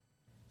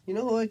You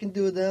know who I can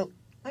do without?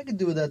 I can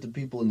do without the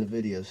people in the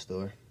video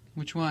store.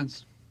 Which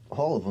ones?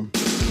 All of them.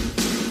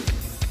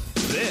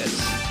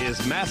 This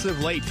is Massive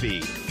Late Fee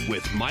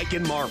with Mike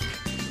and Mark.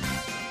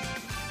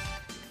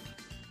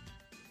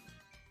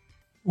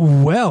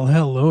 Well,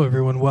 hello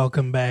everyone.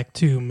 Welcome back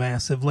to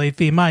Massive Late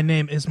Fee. My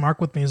name is Mark.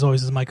 With me as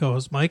always is my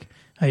co-host Mike.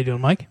 How you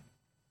doing, Mike?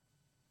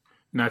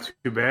 Not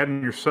too bad.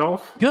 And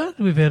yourself? Good.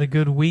 We've had a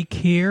good week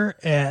here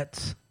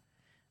at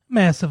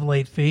Massive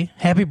Late Fee.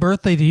 Happy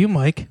birthday to you,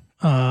 Mike.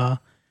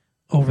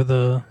 Over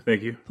the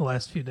Thank you. The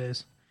last few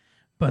days.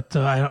 But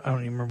I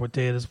don't even remember what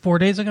day it is. 4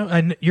 days ago?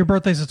 Your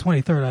birthday's the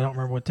 23rd. I don't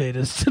remember what day it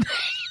is today.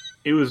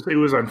 It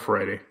was on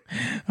Friday.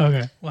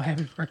 Okay. Well,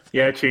 happy birthday.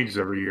 Yeah, it changes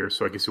every year,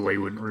 so I guess why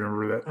you wouldn't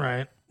remember that.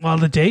 Right. Well,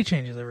 the day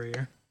changes every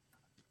year.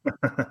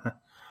 That's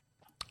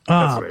what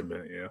I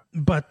meant, yeah.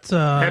 But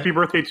happy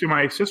birthday to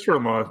my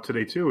sister-in-law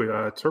today, too.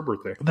 It's her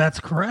birthday. That's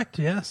correct,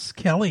 yes.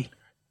 Kelly.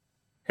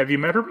 Have you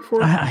met her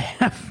before? I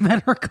have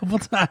met her a couple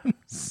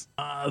times.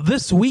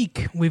 This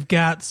week, we've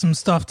got some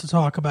stuff to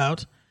talk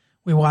about.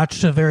 We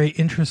watched a very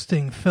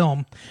interesting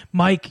film.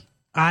 Mike,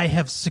 I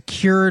have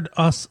secured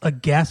us a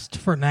guest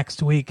for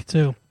next week,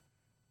 too.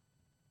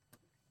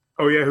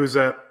 Oh, yeah? Who's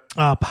that?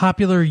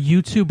 Popular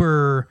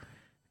YouTuber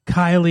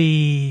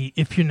Kylie,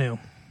 if you knew.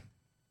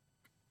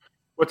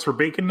 What's her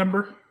bacon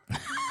number?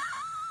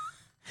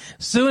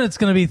 Soon it's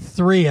going to be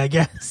 3, I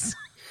guess.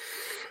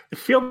 I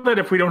feel that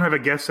if we don't have a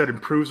guest that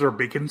improves our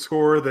bacon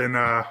score, then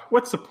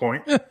what's the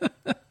point?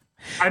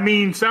 I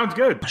mean, sounds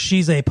good.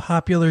 She's a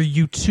popular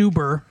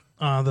YouTuber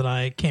that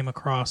I came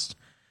across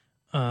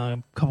a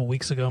couple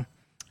weeks ago.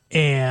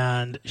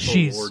 And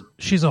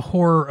she's a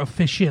horror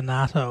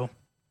aficionado.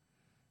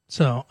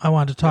 So I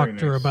wanted to talk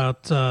to her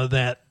about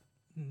that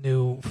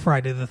new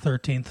Friday the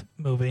 13th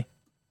movie.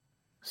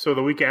 So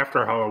the week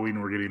after Halloween,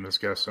 we're getting this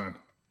guest on.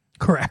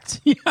 Correct.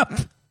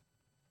 Yep.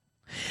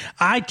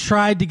 I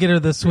tried to get her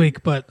this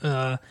week,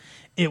 but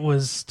it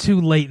was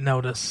too late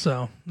notice,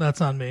 so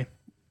that's on me.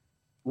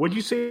 What'd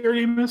you say her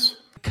name is?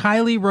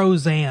 Kylie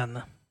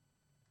Roseanne.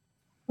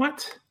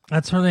 What?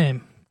 That's her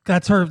name.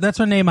 That's her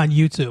name on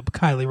YouTube,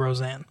 Kylie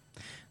Roseanne.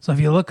 So if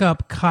you look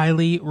up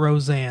Kylie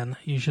Roseanne,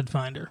 you should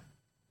find her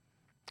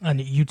on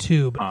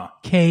YouTube.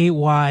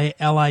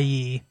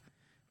 Kylie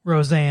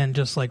Roseanne,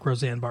 just like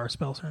Roseanne Barr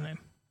spells her name.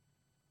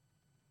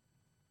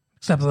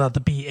 Except without the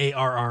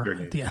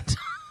BARR at the end.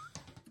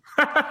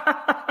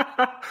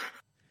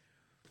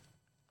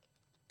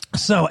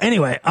 So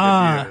anyway,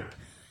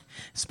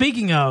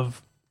 speaking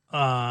of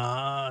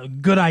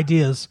good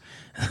ideas,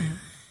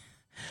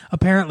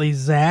 apparently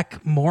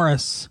Zach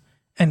Morris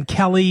and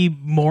Kelly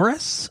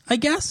Morris, I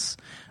guess,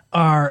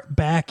 are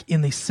back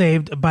in the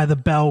Saved by the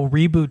Bell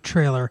reboot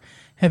trailer.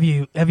 Have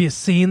you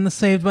seen the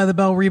Saved by the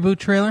Bell reboot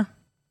trailer?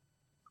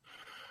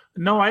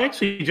 No, I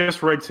actually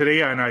just read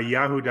today on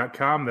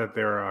Yahoo.com that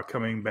they're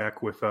coming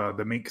back with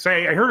the main. Because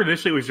I heard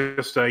initially it was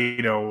just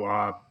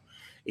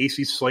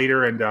AC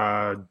Slater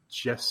and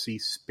Jesse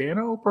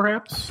Spano,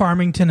 perhaps.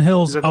 Farmington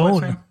Hills'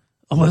 own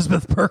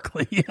Elizabeth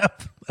Berkley.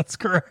 Yep, that's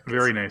correct.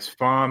 Very nice,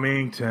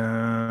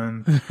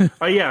 Farmington.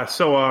 Yeah.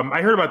 So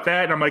I heard about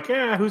that, and I'm like,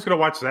 yeah, who's gonna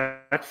watch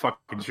that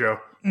fucking show?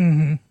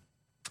 Mm-hmm.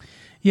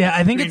 Yeah,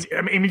 I think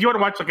I mean, do you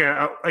want to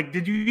watch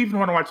did you even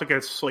want to watch like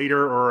a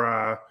Slater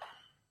or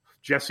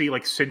Jesse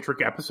centric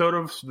episode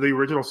of the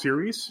original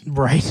series?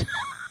 Right.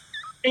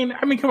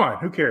 I mean, come on,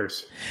 who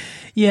cares?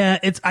 Yeah,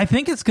 I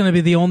think it's going to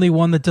be the only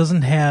one that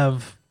doesn't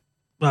have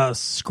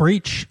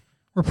Screech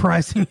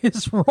reprising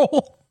his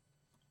role.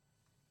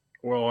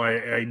 Well,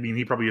 I mean,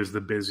 he probably is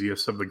the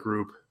busiest of the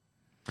group.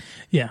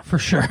 Yeah, for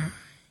sure.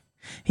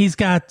 He's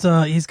got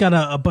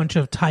a bunch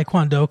of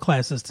Taekwondo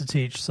classes to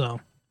teach. So,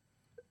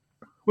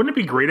 wouldn't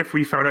it be great if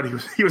we found out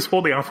he was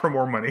holding out for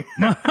more money?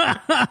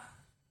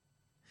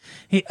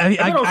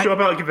 I don't know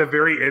about at the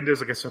very end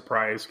as a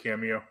surprise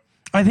cameo.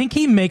 I think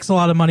he makes a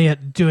lot of money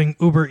at doing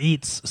Uber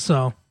Eats.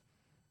 So,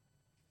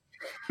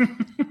 we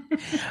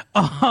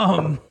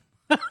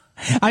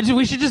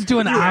should just do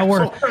an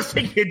hour. I was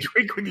taking a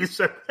drink when you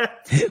said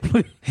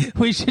that.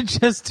 We should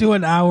just do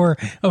an hour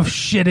of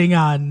shitting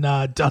on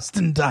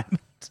Dustin Diamond.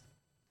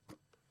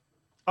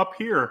 Up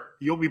here,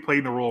 you'll be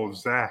playing the role of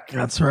Zach.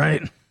 That's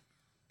right.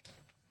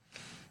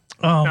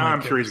 Oh,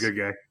 I'm sure he's a good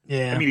guy.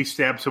 Yeah. I mean, he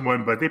stabbed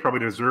someone, but they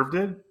probably deserved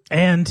it.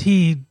 And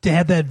he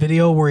had that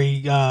video where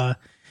he, that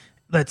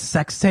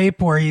sex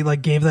tape where he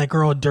gave that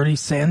girl a dirty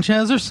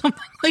Sanchez or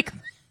something like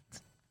that.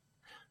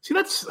 See,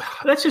 that's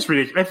just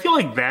ridiculous. I feel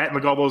like that,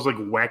 all those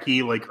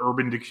wacky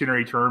Urban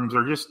Dictionary terms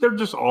they're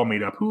just all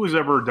made up. Who has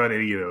ever done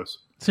any of those?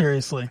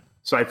 Seriously.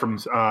 Aside from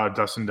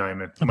Dustin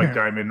Diamond, okay. Mike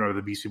Diamond, or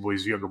the Beastie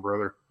Boys' younger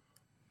brother.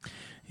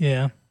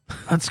 Yeah,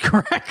 that's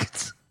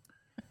correct.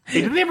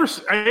 Hey, did they ever?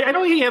 I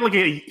know he had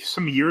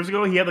some years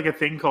ago. He had a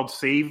thing called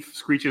Save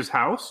Screech's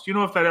House. Do you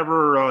know if that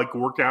ever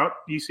worked out?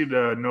 You seem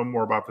to know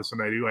more about this than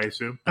I do. I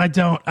assume. I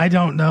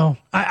don't know.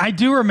 I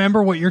do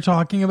remember what you're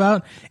talking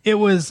about. It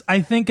was,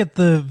 I think, at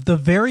the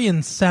very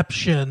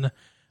inception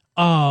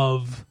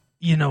of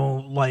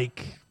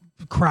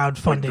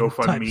crowdfunding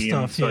type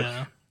stuff.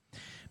 Yeah,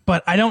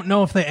 but I don't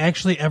know if they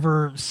actually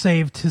ever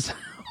saved his house.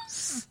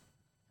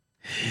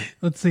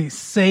 Let's see.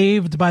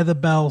 Saved by the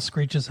Bell,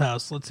 Screech's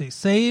house. Let's see.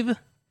 Save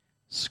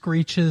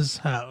Screech's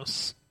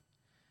house.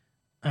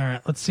 All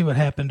right. Let's see what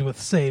happened with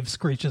Save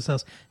Screech's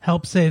house.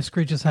 Help save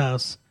Screech's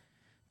house.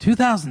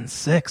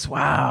 2006.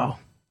 Wow.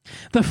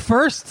 The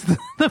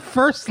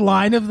first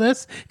line of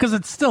this, because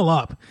it's still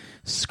up.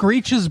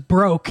 Screech is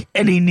broke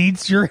and he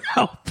needs your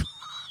help.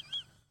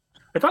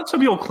 I thought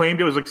some people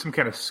claimed it was like some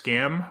kind of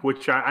scam,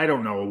 which I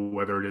don't know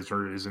whether it is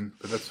or it isn't,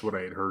 but that's what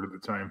I had heard at the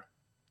time.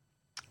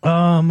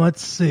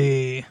 Let's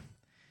see.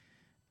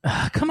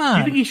 Come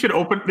on. Do you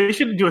think they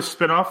should do a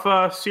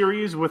spinoff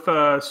series with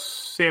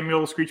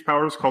Samuel Screech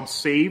Powers called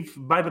Save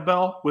by the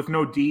Bell with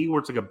no D, where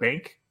it's like a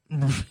bank?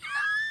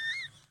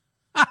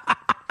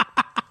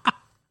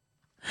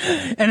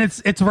 And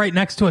it's right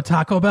next to a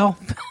Taco Bell.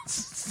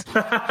 It's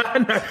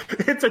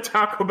a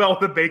Taco Bell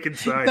with a bacon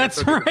sign.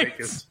 That's right.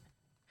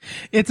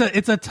 It's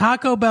a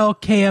Taco Bell,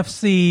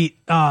 KFC,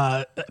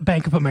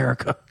 Bank of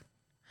America.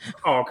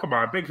 Oh, come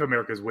on. Bank of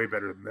America is way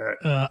better than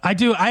that. I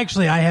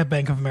have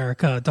Bank of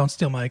America. Don't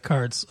steal my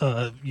cards,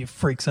 you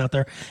freaks out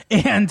there.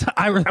 And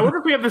I wonder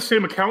if we have the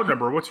same account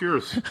number. What's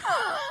yours?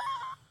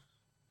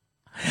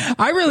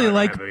 I really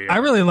like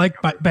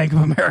Bank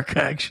of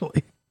America,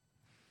 actually.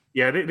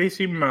 Yeah, they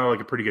seem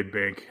like a pretty good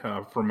bank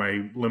for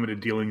my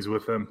limited dealings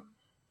with them.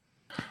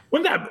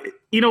 Wouldn't that,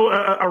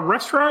 a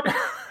restaurant,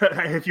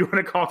 if you want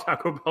to call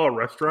Taco Bell a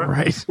restaurant,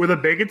 right, with a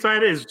bank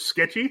inside it is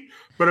sketchy,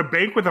 but a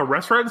bank with a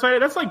restaurant inside it,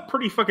 that's like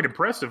pretty fucking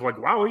impressive. Like,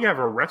 wow, we have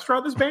a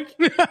restaurant in this bank?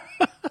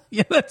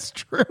 Yeah, that's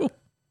true.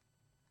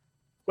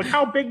 Like,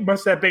 how big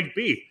must that bank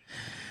be?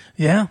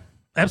 Yeah,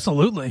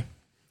 absolutely.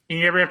 And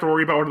you never have to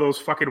worry about one of those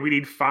fucking we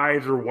need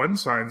 5s or 1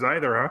 signs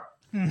either,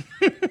 huh?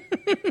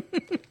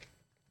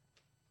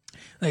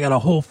 They got a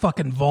whole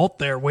fucking vault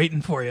there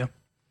waiting for you.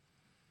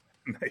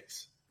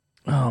 Nice.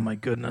 Oh, my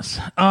goodness.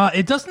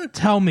 It doesn't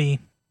tell me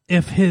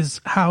if his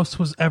house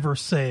was ever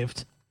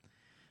saved.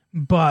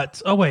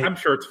 But, oh, wait. I'm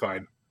sure it's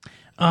fine.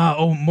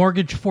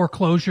 Mortgage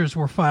foreclosures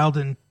were filed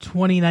in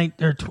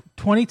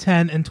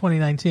 2010 and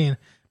 2019,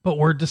 but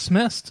were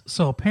dismissed.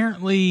 So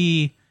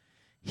apparently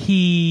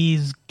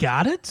he's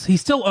got it. He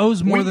still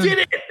owes more than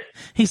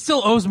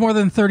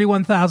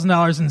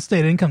 $31,000 in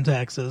state income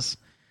taxes.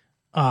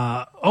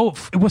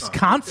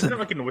 Wisconsin. Isn't it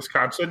like in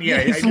Wisconsin? Yeah,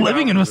 he's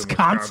living in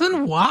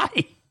Wisconsin? Why?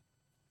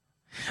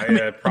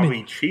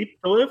 Probably cheap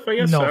to live, I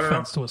guess. No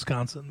offense to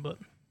Wisconsin, but...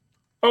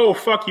 Oh,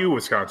 fuck you,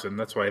 Wisconsin.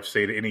 That's why I've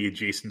stayed in any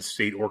adjacent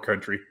state or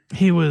country.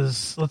 He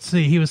was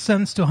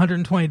sentenced to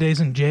 120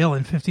 days in jail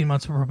and 15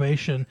 months of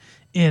probation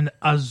in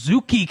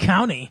Azuki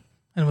County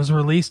and was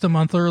released a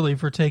month early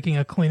for taking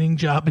a cleaning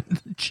job in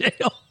the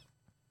jail.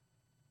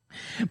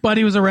 But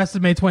he was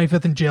arrested May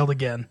 25th and jailed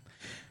again.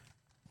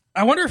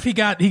 I wonder if he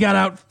got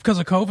out because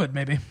of COVID,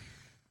 maybe.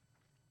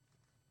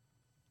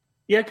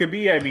 Yeah, it could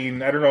be. I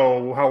mean, I don't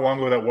know how long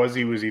ago that was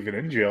he was even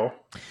in jail.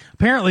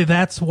 Apparently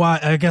that's why,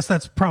 I guess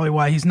that's probably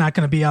why he's not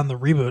going to be on the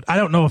reboot. I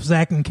don't know if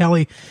Zach and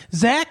Kelly...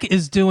 Zach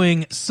is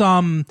doing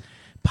some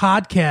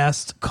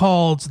podcast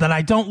called, that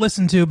I don't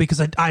listen to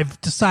because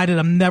I've decided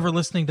I'm never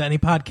listening to any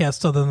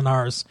podcasts other than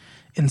ours,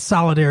 in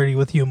solidarity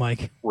with you,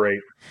 Mike. Right.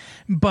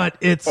 But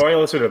it's... Oh, I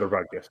listen to other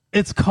podcasts.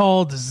 It's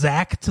called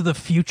Zach to the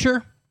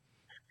Future.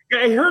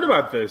 Yeah, I heard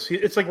about this.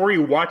 It's like where he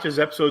watches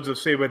episodes of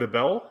Saved by the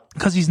Bell.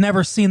 Because he's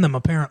never seen them,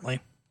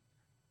 apparently.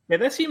 Yeah,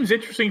 that seems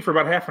interesting for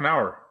about half an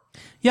hour.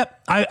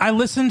 Yep. I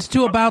listened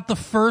to about the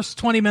first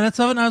 20 minutes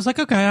of it, and I was like,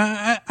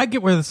 okay, I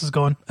get where this is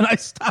going. And I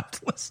stopped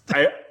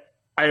listening.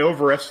 I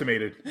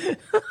overestimated.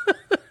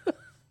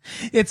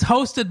 It's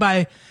hosted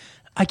by,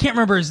 I can't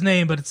remember his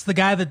name, but it's the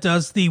guy that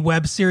does the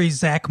web series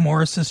Zach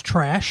Morris's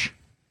Trash.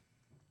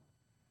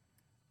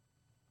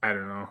 I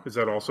don't know. Is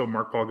that also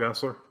Mark Paul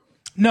Gosselaar?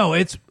 No,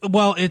 it's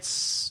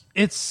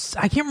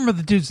I can't remember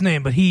the dude's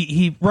name, but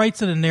he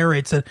writes it and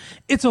narrates it.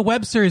 It's a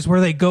web series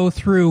where they go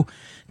through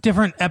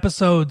different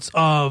episodes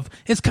of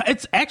it's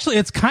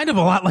kind of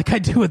a lot like I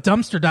do with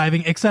Dumpster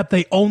Diving, except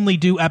they only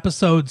do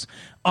episodes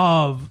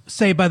of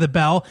Saved by the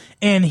Bell,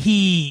 and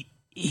he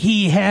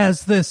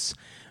has this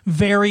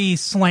very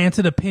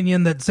slanted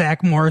opinion that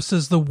Zach Morris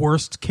is the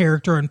worst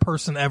character and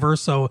person ever,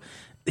 so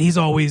he's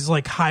always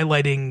like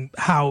highlighting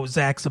how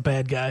Zach's a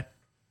bad guy.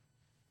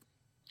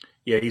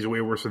 Yeah, he's way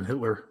worse than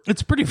Hitler.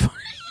 It's pretty funny.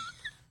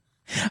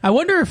 I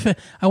wonder if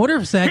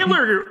Zach...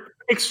 Hitler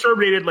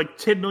exterminated like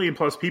 10 million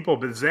plus people,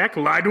 but Zach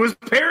lied to his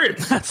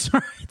parents. That's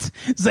right.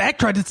 Zach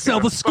tried to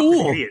sell the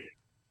school.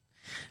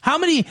 How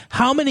many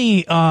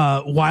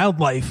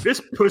wildlife...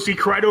 This pussy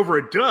cried over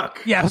a duck.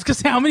 Yeah, I was going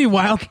to say, how many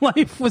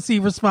wildlife was he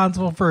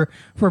responsible for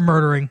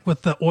murdering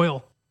with the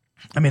oil?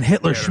 I mean,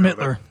 Hitler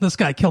Schmittler. This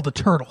guy killed a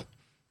turtle.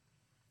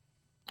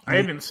 I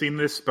haven't seen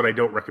this, but I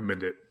don't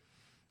recommend it.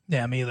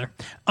 Yeah, me either.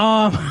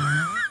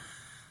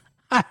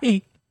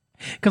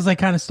 Because they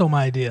kind of stole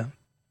my idea,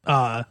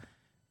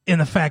 in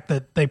the fact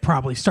that they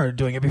probably started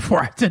doing it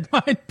before I did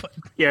mine. But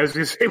yeah, I was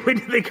going to say, when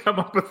did they come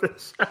up with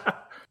this?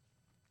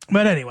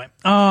 But anyway,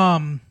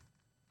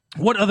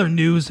 what other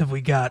news have we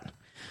got?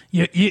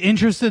 You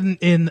interested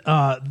in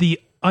the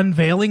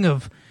unveiling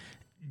of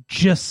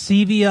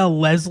Jasivia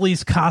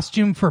Leslie's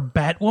costume for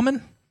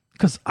Batwoman?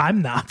 Because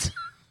I'm not.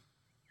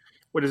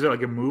 What is it,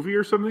 like a movie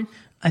or something?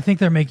 I think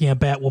they're making a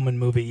Batwoman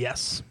movie,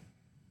 yes.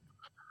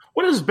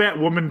 What does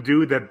Batwoman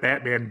do that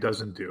Batman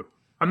doesn't do?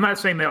 I'm not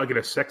saying that like in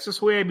a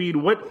sexist way. I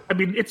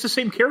mean, it's the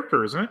same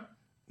character, isn't it?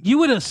 You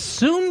would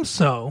assume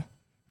so.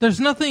 There's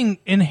nothing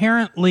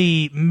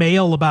inherently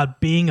male about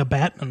being a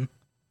Batman.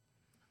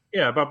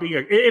 Yeah, about being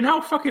and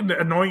how fucking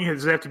annoying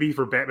does it have to be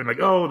for Batman?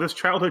 Like, oh, this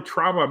childhood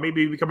trauma made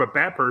me become a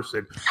bat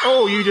person.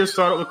 Oh, you just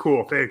thought it looked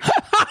cool. Thanks.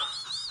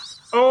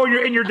 Oh,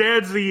 your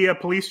dad's the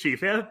police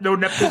chief. Yeah, no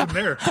nepotism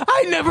there.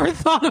 I never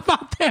thought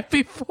about that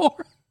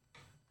before.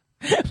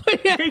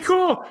 Yeah. Hey,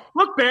 cool.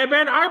 Look,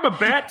 Batman, I'm a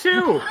bat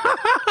too.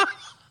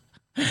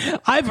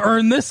 I've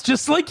earned this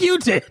just like you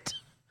did.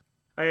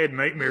 I had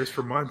nightmares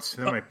for months,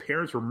 and then my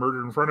parents were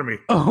murdered in front of me.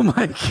 Oh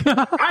my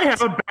god! I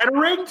have a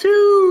batarang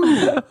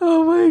too.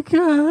 Oh my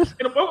god!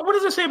 And what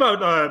does it say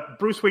about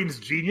Bruce Wayne's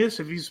genius?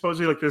 If he's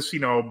supposedly like this,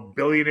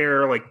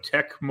 billionaire, like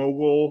tech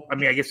mogul. I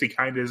mean, I guess he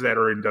kind of is that,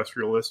 or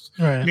industrialist.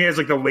 Right. And he has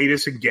like the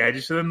latest in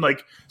gadgets, and then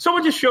like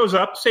someone just shows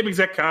up, same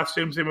exact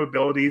costume, same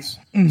abilities,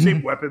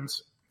 same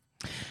weapons.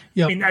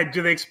 Yep. I mean,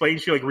 do they explain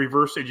she like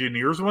reverse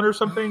engineers one or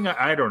something?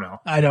 I don't know.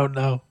 I don't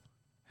know.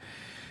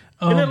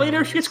 And then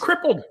later she gets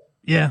crippled.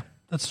 Yeah.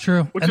 That's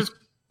true. Which is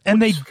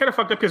kind of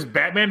fucked up because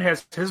Batman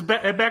has his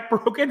back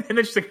broken, and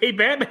then she's like, "Hey,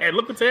 Batman,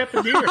 look what's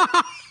happened here."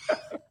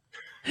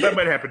 That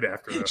might happen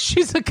after, though.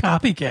 She's a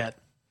copycat.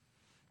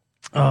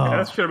 Oh, yeah,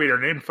 that should have made her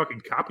name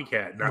fucking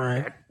Copycat, not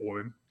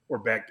Batwoman or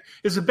Bat.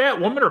 Is it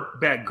Batwoman or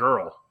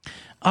Batgirl?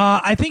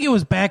 I think it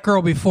was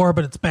Batgirl before,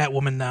 but it's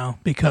Batwoman now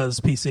because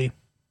PC.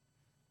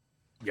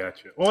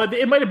 Gotcha. Well,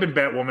 it might have been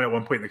Batwoman at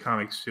one point in the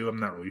comics too. I'm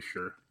not really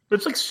sure. But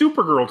it's like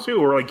Supergirl too,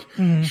 or like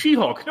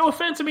She-Hulk. No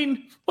offense. I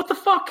mean, what the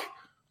fuck?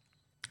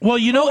 Well,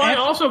 I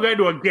also got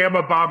into a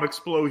gamma bomb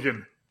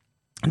explosion.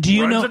 Do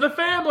you know in the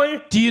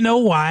family? Do you know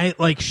why?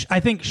 Like,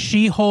 I think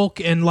She-Hulk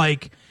and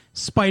like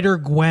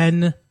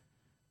Spider-Gwen.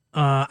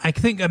 I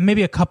think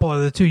maybe a couple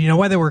other two. You know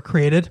why they were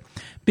created?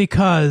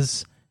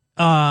 Because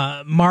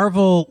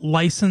Marvel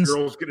licensed.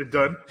 Girls get it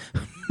done.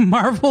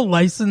 Marvel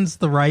licensed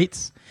the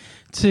rights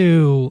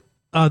to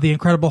the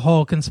Incredible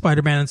Hulk and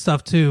Spider-Man and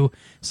stuff to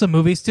some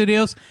movie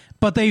studios.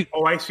 But they...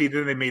 Oh, I see.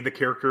 Then they made the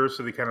characters,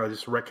 so they kind of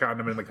just retconned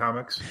them in the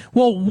comics.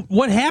 Well,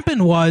 what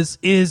happened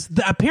is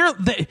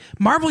apparently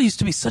Marvel used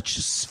to be such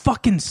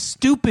fucking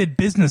stupid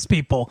business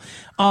people.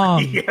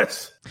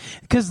 Yes.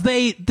 Because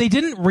they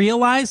didn't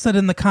realize that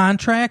in the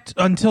contract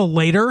until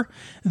later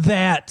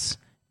that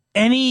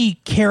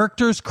any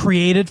characters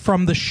created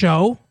from the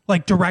show,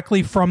 like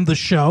directly from the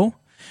show,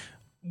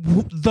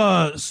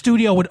 the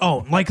studio would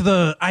own. Like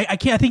I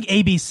think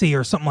ABC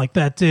or something like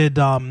that did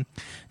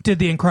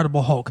the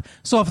Incredible Hulk.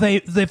 So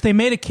if they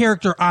made a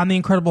character on the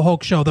Incredible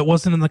Hulk show that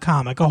wasn't in the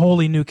comic, a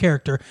wholly new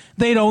character,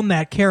 they'd own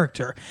that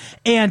character.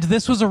 And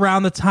this was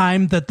around the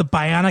time that the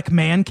Bionic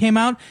Man came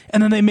out,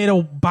 and then they made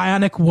a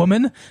Bionic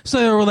Woman. So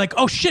they were like,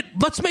 oh shit,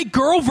 let's make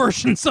girl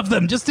versions of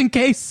them just in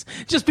case,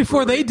 just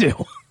before they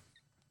do.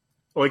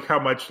 Like how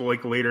much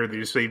like later they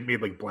just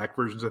made like black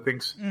versions of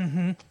things.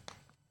 Mm-hmm.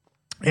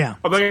 Yeah.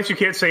 Although I guess you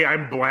can't say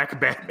I'm Black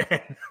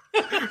Batman.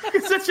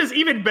 Because that's just,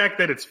 even back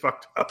then, it's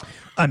fucked up.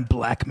 I'm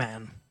Black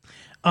Man.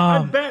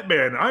 I'm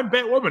Batman. I'm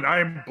Batwoman.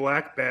 I'm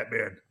Black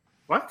Batman.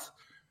 What?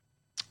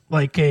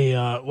 Like a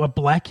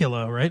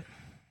Blackula, right?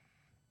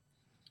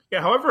 Yeah,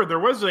 however, there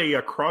was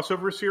a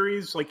crossover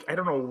series, like, I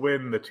don't know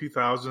when, the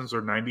 2000s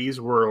or 90s,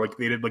 where like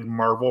they did like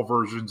Marvel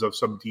versions of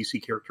some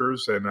DC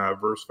characters and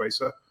vice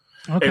versa.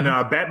 Okay. And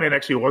Batman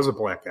actually was a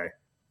black guy.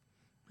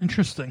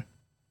 Interesting.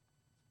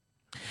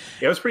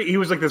 Yeah, it was pretty. He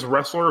was like this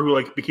wrestler who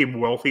like became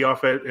wealthy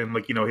off it, and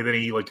like then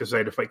he like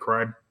decided to fight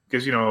crime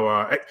because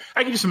I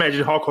can just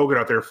imagine Hulk Hogan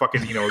out there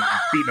fucking beating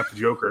up the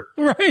Joker.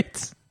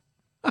 Right.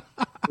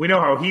 We know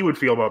how he would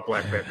feel about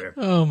Black Batman.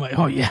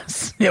 Oh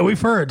yes, yeah,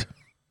 we've heard.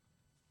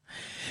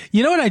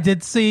 You know what I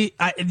did see?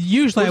 Was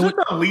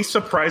the least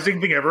surprising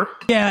thing ever?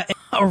 Yeah,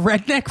 a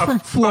redneck from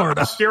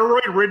Florida, a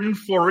steroid-ridden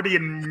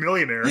Floridian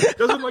millionaire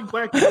doesn't like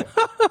black people.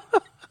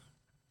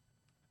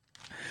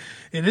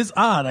 It is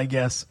odd, I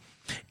guess.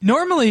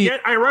 Normally, yet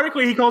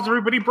ironically, he calls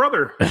everybody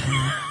brother.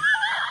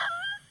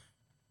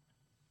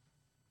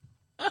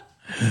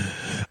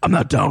 I'm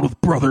not down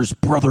with brothers,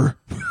 brother.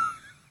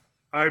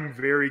 I'm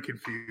very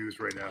confused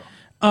right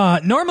now.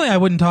 Normally, I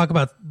wouldn't talk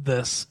about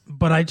this,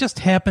 but I just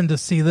happened to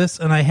see this,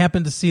 and I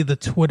happened to see the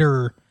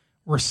Twitter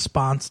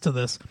response to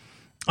this.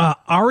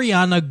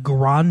 Ariana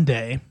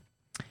Grande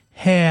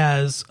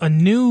has a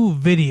new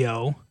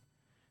video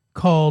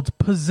called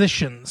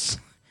Positions,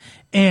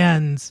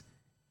 and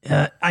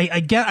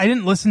I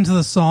didn't listen to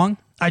the song.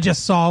 I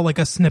just saw like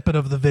a snippet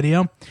of the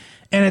video,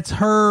 and it's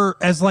her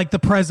as like the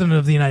president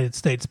of the United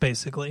States,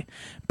 basically.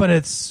 But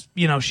it's,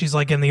 she's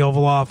like in the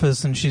Oval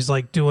Office, and she's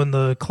like doing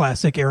the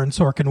classic Aaron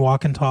Sorkin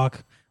walk and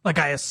talk, like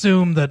I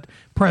assume that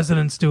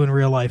presidents do in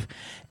real life.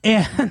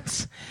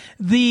 And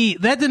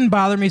that didn't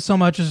bother me so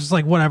much. It's just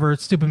like, whatever,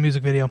 it's a stupid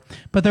music video.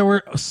 But there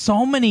were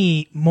so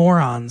many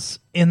morons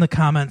in the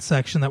comment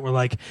section that were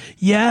like,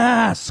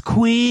 yes,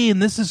 Queen,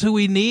 this is who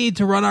we need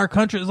to run our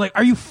country. It's like,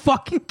 are you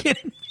fucking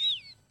kidding me?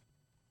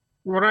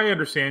 What I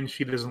understand,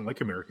 she doesn't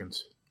like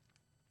Americans.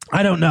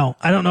 I don't know.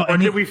 Or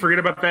did we forget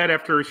about that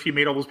after she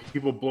made all those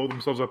people blow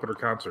themselves up at her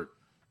concert?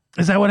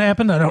 Is that what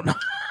happened? I don't know.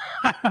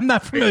 I'm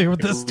not familiar with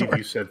this story.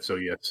 You said so,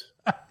 yes.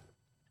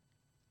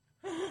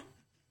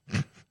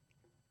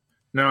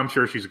 No, I'm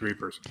sure she's a great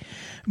person.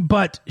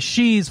 But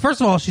first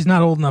of all, she's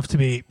not old enough to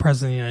be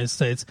president of the United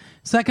States.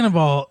 Second of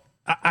all,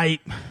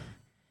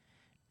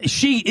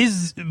 she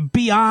is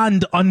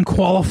beyond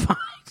unqualified.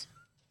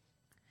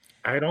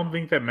 I don't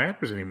think that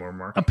matters anymore,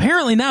 Mark.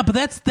 Apparently not, but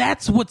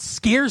that's what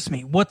scares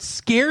me. What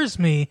scares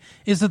me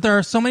is that there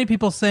are so many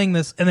people saying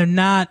this, and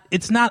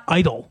it's not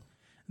idle.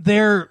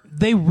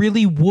 They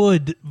really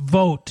would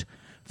vote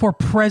for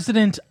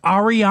President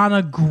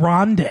Ariana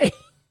Grande.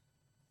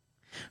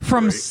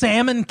 From right.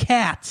 Salmon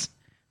Cats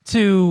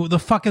to the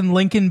fucking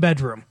Lincoln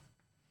bedroom.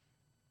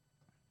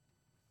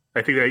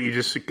 I think that you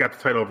just got the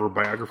title of her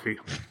biography.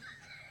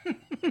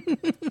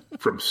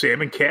 From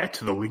Salmon Cat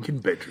to the Lincoln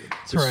bedroom.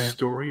 That's the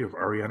story of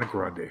Ariana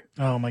Grande.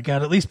 Oh my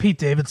God, at least Pete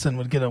Davidson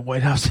would get a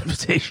White House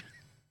invitation.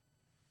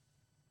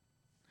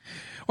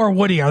 Or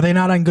Woody, are they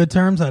not on good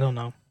terms? I don't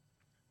know.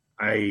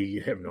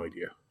 I have no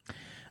idea.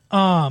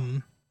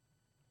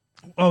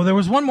 Oh, there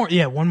was one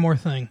more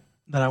thing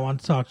that I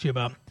wanted to talk to you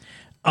about.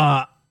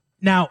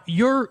 Now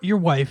your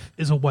wife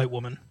is a white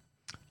woman,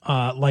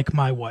 like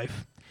my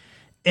wife,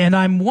 and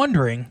I'm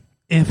wondering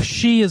if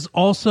she is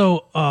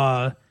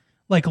also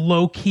like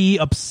low key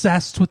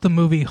obsessed with the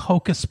movie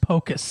Hocus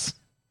Pocus.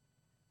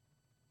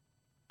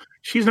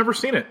 She's never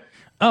seen it.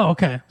 Oh,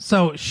 okay.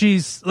 So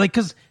she's like,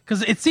 because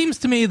it seems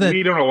to me that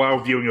we don't allow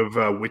viewing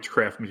of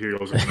witchcraft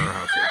materials in our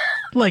house.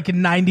 Like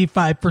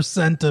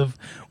 95% of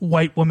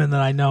white women that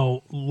I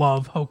know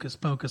love Hocus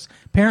Pocus.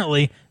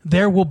 Apparently,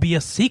 there will be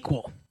a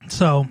sequel.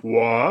 So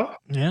what?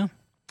 Yeah,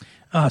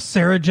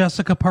 Sarah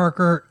Jessica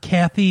Parker,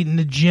 Kathy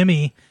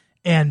Najimy,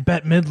 and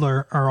Bette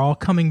Midler are all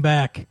coming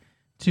back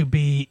to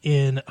be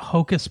in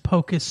Hocus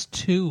Pocus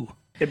 2.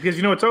 Yeah, because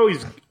it's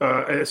always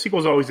a sequel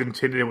is always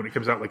intended when it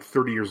comes out like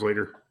 30 years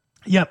later.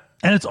 Yep,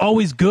 and it's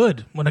always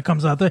good when it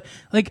comes out there.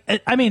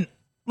 Like, I mean,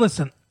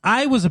 listen,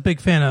 I was a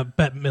big fan of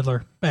Bette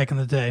Midler back in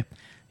the day.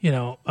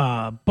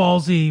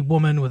 Ballsy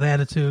woman with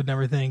attitude and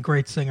everything,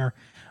 great singer.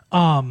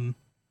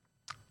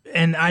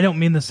 And I don't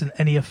mean this in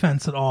any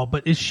offense at all,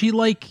 but is she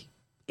like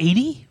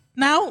 80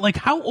 now? Like,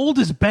 how old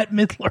is Bette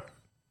Midler?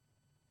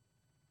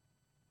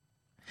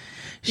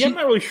 I'm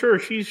not really sure.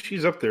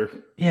 She's up there.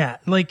 Yeah,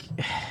 like,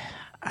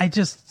 I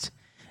just...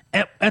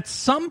 At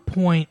some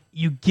point,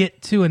 you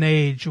get to an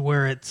age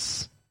where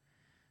it's...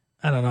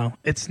 I don't know.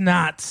 It's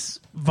not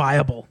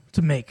viable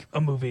to make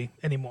a movie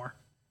anymore.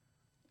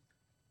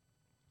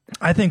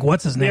 I think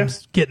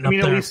what's-his-name's getting up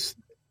there.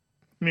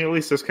 At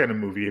least this kind of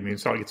movie. I mean,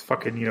 it's not like it's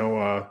fucking,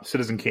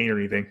 Citizen Kane or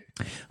anything.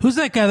 Who's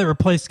that guy that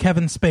replaced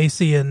Kevin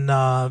Spacey in,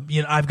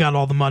 I've Got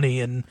All the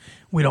Money and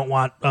we don't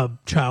want a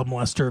child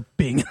molester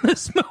being in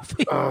this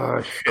movie?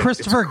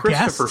 Christopher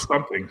Guest? Christopher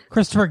something.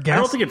 Christopher Guest?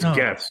 I don't think it's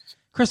Guest.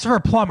 Christopher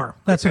Plummer.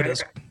 That's who it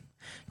is.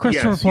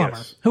 Christopher Plummer,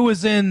 who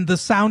was in The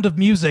Sound of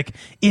Music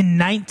in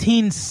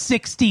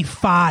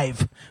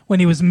 1965 when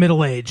he was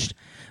middle-aged.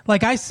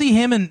 Like, I see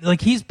him and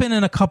like he's been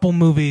in a couple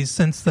movies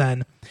since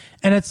then.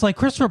 And it's like,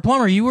 Christopher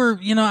Plummer, you were,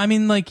 you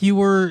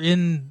were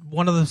in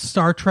one of the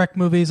Star Trek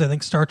movies, I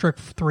think Star Trek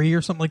 3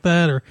 or something like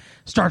that, or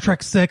Star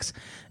Trek 6.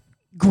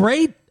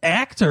 Great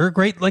actor,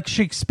 great, like,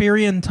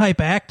 Shakespearean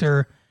type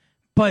actor.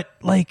 But,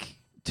 like,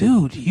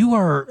 dude,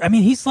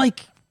 he's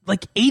like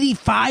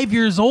 85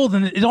 years old,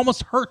 and it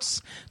almost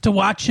hurts to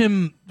watch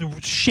him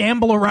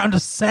shamble around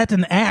a set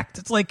and act.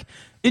 It's like,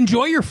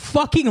 enjoy your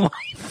fucking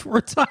life.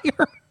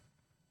 Retire.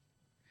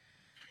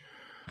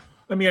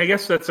 I mean, I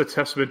guess that's a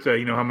testament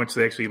to, how much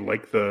they actually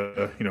like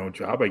the,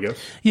 job, I guess.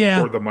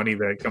 Yeah. Or the money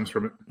that comes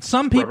from it.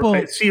 Some people...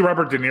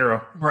 Robert De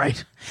Niro.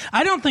 Right.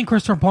 I don't think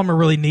Christopher Plummer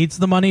really needs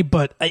the money,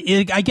 but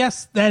I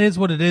guess that is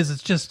what it is.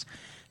 It's just,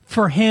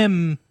 for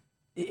him,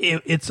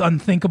 it's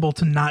unthinkable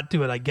to not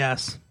do it, I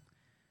guess.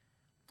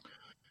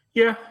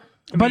 Yeah.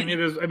 It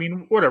is. I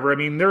mean, whatever. I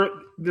mean,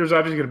 there's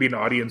obviously going to be an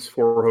audience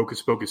for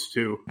Hocus Pocus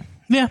 2.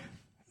 Yeah.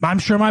 I'm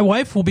sure my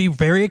wife will be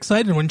very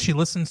excited when she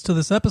listens to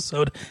this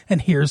episode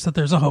and hears that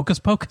there's a Hocus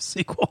Pocus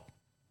sequel.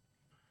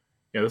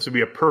 Yeah, this would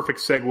be a perfect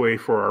segue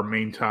for our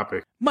main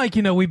topic. Mike,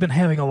 we've been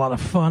having a lot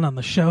of fun on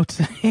the show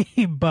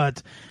today,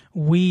 but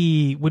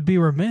we would be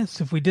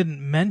remiss if we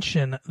didn't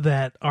mention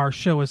that our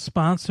show is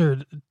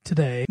sponsored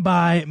today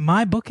by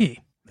MyBookie.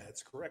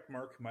 That's correct,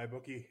 Mark.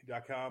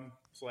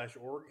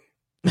 MyBookie.com/org.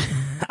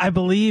 I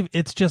believe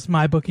it's just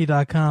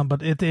MyBookie.com,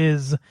 but it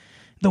is...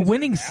 The is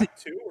winning it an app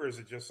too, or is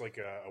it just like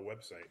a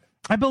website?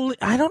 I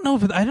don't know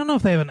if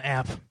they have an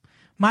app.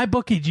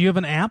 MyBookie, do you have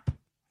an app?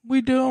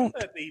 We don't.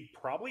 That they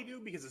probably do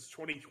because it's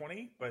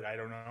 2020, but I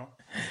don't know.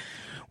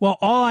 Well,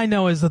 all I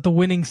know is that the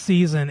winning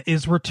season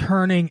is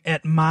returning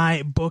at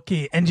my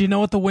bookie. And do you know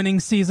what the winning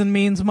season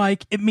means,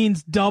 Mike? It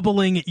means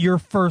doubling your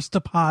first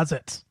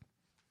deposit.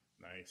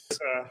 Nice.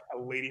 A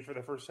lady for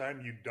the first time,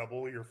 you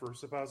double your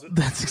first deposit?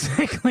 That's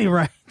exactly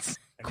right.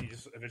 And you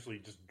just eventually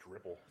just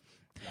dribble.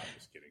 No, I'm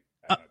just kidding.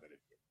 I know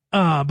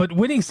that But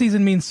winning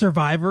season means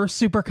Survivor,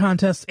 Super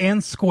Contests,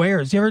 and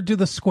Squares. You ever do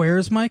the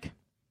Squares, Mike?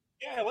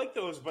 Yeah, I like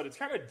those, but it's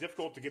kind of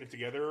difficult to get it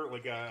together.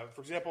 Like,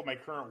 for example, my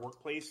current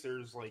workplace,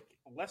 there's like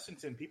less than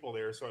 10 people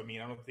there. So, I mean,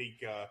 I don't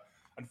think,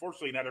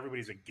 unfortunately, not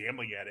everybody's a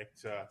gambling addict.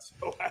 So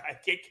I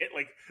can't get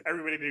like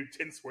everybody to do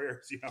 10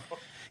 squares, you know?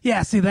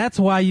 Yeah, see, that's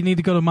why you need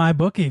to go to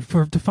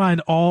MyBookie to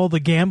find all the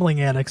gambling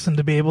addicts and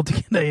to be able to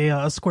get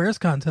a Squares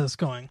contest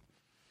going.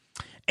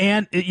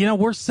 And, you know,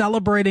 we're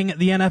celebrating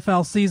the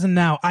NFL season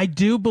now. I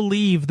do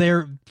believe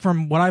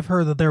from what I've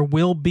heard, that there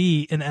will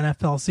be an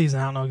NFL season.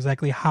 I don't know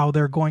exactly how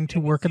they're going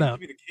to work it out.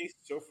 That seems to be the case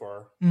so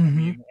far.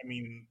 Mm-hmm. I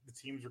mean, the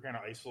teams are kind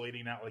of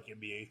isolating, not like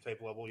NBA type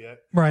level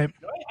yet. Right.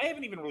 You know, I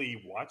haven't even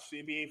really watched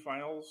the NBA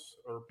finals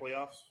or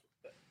playoffs.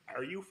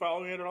 Are you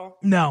following it at all?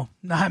 No,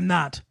 I'm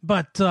not.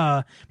 But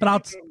I'll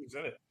Who's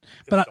in it?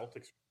 But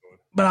Celtics.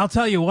 But I'll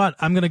tell you what,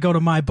 I'm going to go to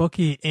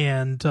MyBookie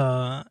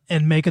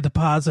and make a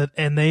deposit,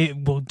 and they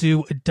will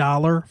do a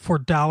dollar for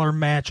dollar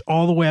match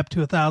all the way up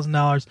to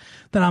 $1,000.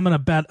 Then I'm going to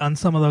bet on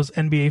some of those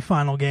NBA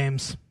final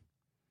games.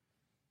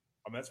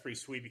 That's pretty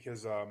sweet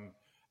because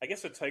I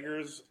guess the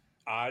Tigers'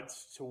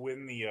 odds to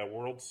win the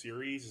World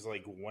Series is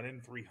like 1 in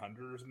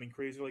 300 or something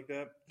crazy like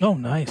that. Oh,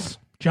 nice!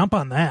 Jump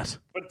on that.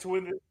 But to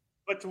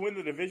win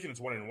the division, it's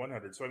 1 in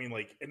 100. So I mean,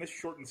 like in this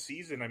shortened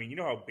season, I mean, you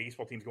know how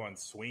baseball teams go on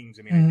swings.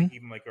 I mean, I think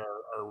even like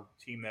our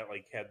team that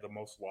like had the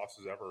most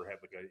losses ever had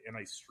like a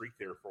nice streak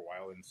there for a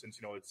while. And since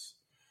you know it's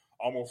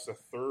almost a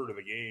third of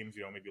the games,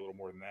 you know, maybe a little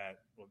more than that.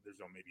 Well, there's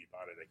no maybe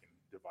about it. I can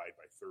divide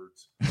by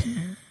thirds.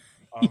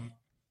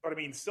 But I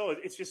mean, still,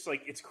 it's just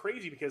like it's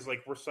crazy because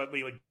like we're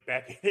suddenly like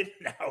back in it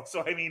now.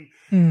 So I mean,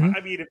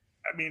 I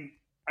mean.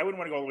 I wouldn't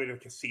want to go all the way to the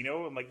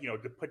casino and like, you know,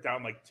 to put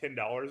down like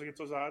 $10 against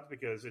those odds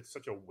because it's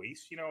such a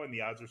waste, you know, and the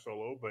odds are so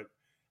low. But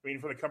I mean,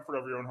 for the comfort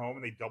of your own home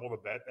and they double the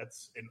bet,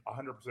 that's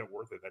 100%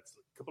 worth it. That's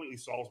completely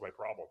solves my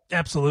problem.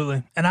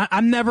 Absolutely. And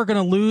I'm never going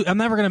to lose. I'm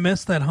never going to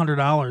miss that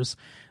 $100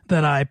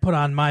 that I put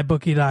on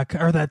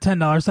MyBookie.com or that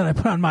 $10 that I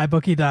put on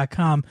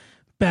MyBookie.com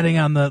betting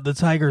on the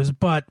Tigers.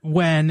 But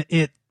when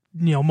it,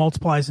 you know,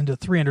 multiplies into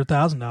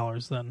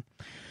 $300,000, then,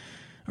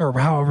 or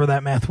however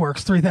that math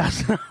works,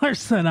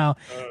 $3,000, then I'll.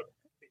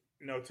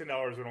 No,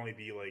 $10 would only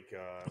be like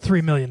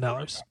 $3 million.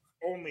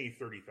 Only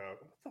 30,000.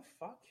 What the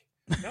fuck?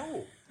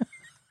 No.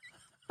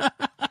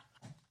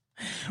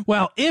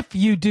 Well, if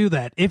you do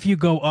that, if you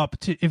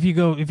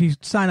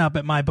sign up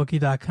at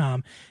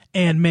mybookie.com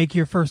and make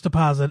your first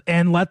deposit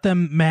and let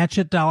them match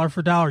it dollar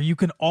for dollar, you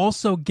can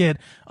also get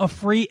a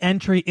free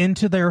entry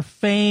into their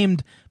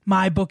famed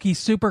MyBookie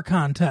Super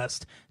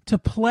Contest. To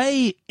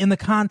play in the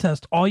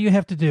contest, all you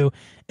have to do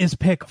is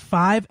pick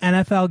 5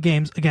 NFL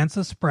games against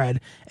the spread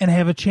and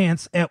have a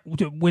chance at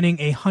winning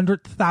a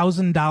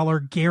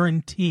 $100,000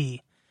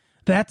 guarantee.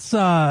 That's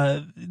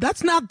not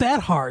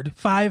that hard.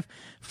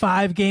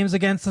 Five games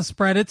against the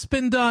spread. It's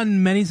been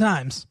done many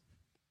times.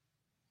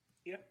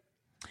 Yeah.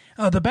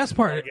 The best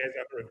part. Guys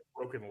out there with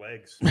broken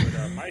legs. But,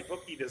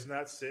 MyBookie does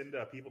not send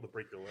people to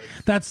break their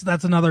legs.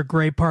 That's another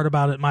great part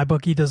about it.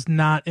 MyBookie does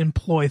not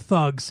employ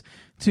thugs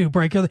to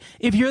break your.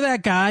 If you're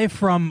that guy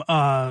from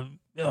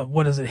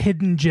what is it,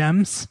 Hidden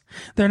Gems,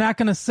 they're not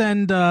going to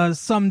send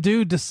some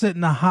dude to sit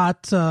in a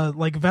hot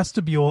like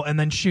vestibule and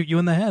then shoot you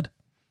in the head.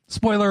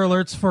 Spoiler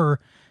alerts for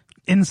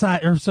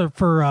inside or so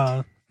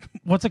for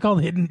what's it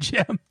called, Hidden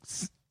Gems.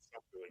 Something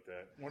like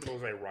that. One of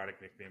those ironic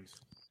nicknames.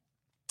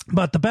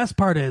 But the best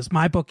part is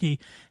MyBookie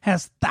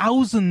has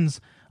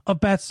thousands of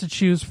bets to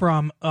choose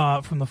from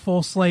the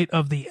full slate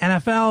of the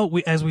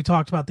NFL, as we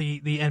talked about the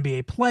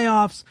NBA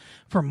playoffs,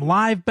 from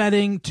live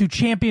betting to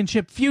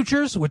championship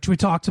futures, which we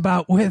talked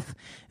about with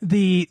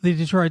the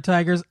Detroit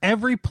Tigers.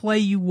 Every play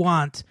you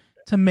want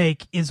to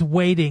make is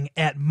waiting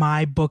at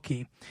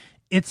MyBookie.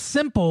 It's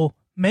simple.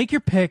 Make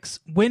your picks,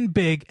 win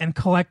big, and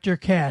collect your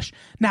cash.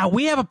 Now,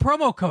 we have a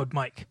promo code,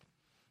 Mike.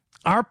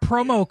 Our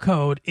promo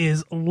code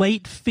is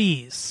late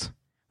fees.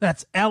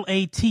 That's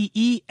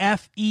LATEFEES.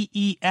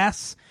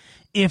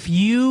 If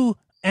you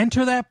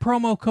enter that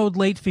promo code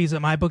late fees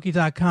at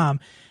mybookie.com,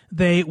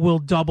 they will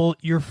double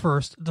your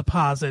first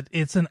deposit.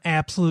 It's an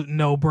absolute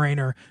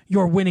no-brainer.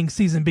 Your winning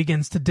season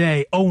begins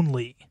today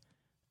only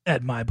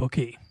at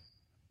MyBookie.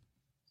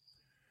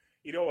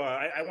 You know,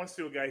 I once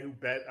knew a guy who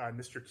bet on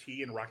Mr.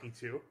 T and Rocky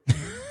 2.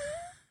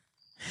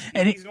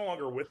 And he's no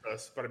longer with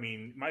us, but I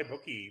mean,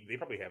 MyBookie, they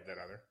probably have that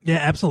on there. Yeah,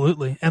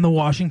 absolutely. And the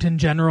Washington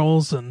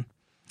Generals, and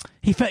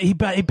he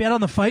bet on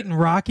the fight in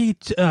Rocky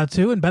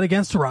too, and bet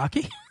against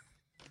Rocky.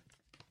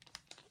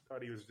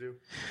 Thought he was due.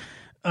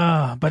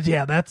 But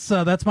yeah, that's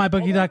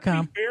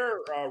mybookie.com. To be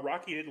fair,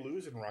 Rocky did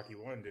lose in Rocky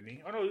 1, didn't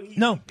he? Oh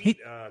no, he beat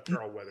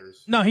Carl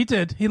Weathers. No, he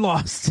did. He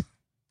lost.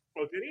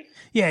 Oh, did he?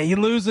 Yeah, he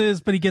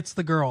loses, but he gets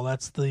the girl.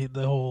 That's the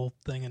whole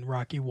thing in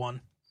Rocky 1.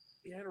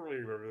 Yeah, I don't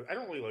really remember. I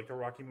don't really like the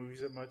Rocky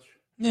movies that much.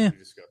 Yeah. We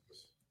discussed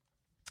this.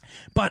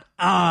 But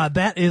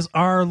that is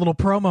our little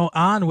promo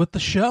on with the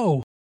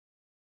show.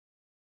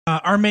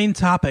 Our main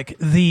topic,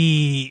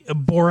 the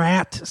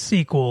Borat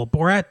sequel,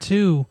 Borat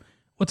 2.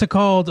 What's it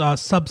called?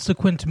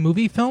 Subsequent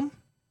movie film?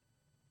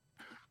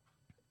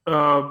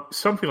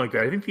 Something like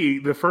that. I think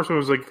the first one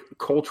was like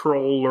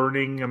Cultural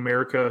Learning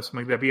America,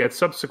 something like that. But yeah, it's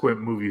subsequent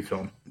movie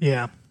film.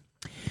 Yeah.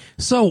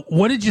 So,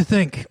 what did you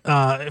think?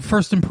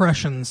 First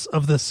impressions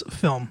of this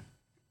film?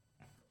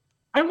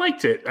 I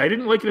liked it. I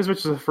didn't like it as much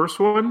as the first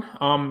one.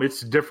 It's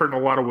different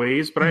in a lot of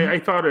ways, but I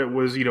thought it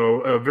was,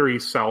 a very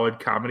solid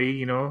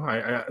comedy.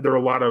 There were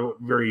a lot of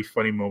very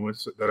funny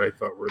moments that I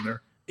thought were in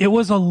there. It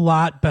was a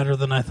lot better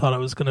than I thought it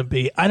was going to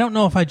be. I don't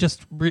know if I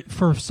just,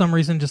 for some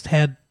reason, just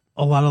had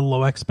a lot of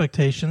low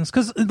expectations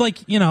because,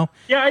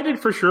 Yeah, I did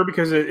for sure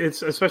because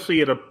it's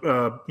especially at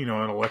an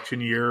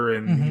election year,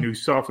 and you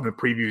saw from the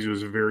previews it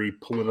was very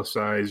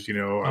politicized.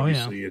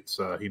 Obviously it's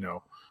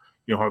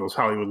how those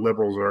Hollywood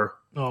liberals are.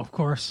 Oh, of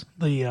course,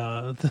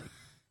 the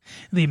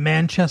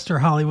Manchester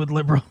Hollywood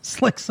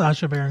liberals like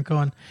Sacha Baron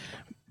Cohen,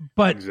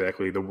 but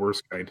exactly the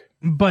worst kind.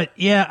 But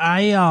yeah,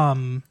 I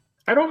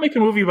don't make a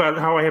movie about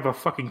how I have a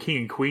fucking king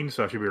and queen,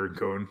 Sacha Baron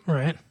Cohen.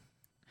 Right.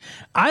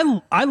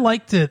 I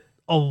liked it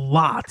a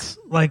lot,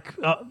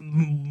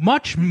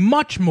 much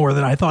more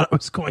than I thought it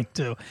was going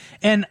to,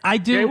 and I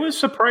do. Yeah, it was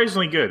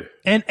surprisingly good.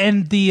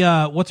 And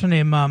the what's her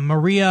name,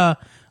 Maria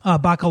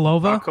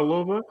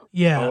Bakalova.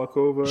 Yeah,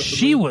 Balakova,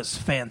 she was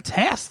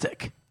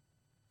fantastic.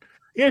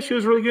 Yeah, she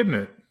was really good in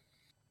it.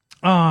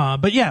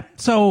 But yeah,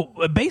 so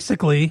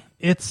basically,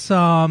 it's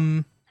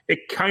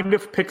It kind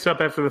of picks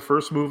up after the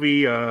first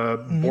movie.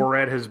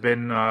 Borat has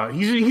been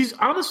he's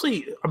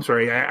honestly, I'm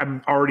sorry,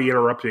 I'm already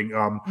interrupting.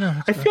 No,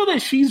 I feel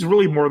that she's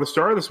really more the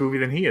star of this movie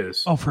than he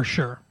is. Oh, for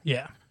sure.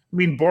 Yeah. I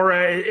mean,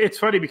 Borat, it's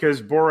funny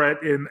because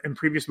Borat in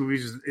previous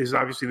movies is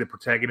obviously the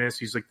protagonist.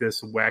 He's like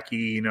this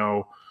wacky,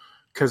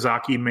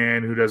 Kazaki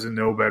man who doesn't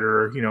know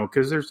better,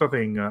 because there's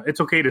nothing, it's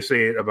okay to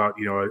say it about,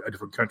 a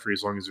different country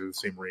as long as they're the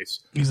same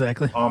race.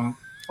 Exactly.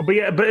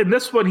 But in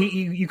this one,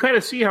 you kind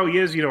of see how he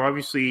is,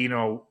 obviously,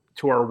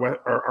 to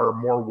our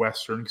more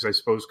Western, because I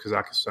suppose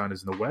Kazakhstan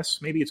is in the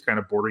West. Maybe it's kind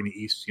of bordering the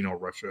East,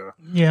 Russia,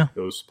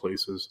 those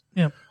places.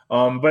 Yeah.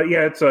 But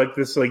yeah, it's like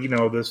this,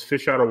 this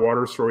fish out of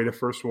water story, the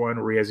first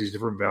one, where he has these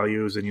different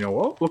values, and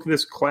look at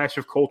this clash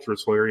of culture.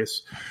 It's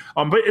hilarious.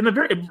 But in the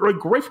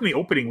right from the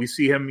opening, we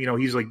see him,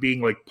 he's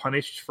being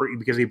punished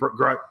because he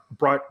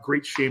brought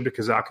great shame to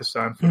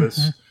Kazakhstan for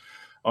this.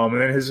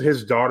 And then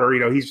his daughter,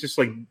 he's just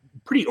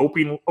pretty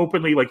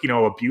openly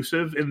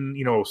abusive,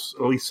 and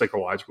at least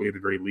psychologically at the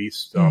very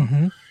least.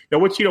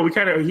 Which we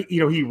kind of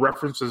he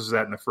references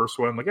that in the first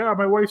one,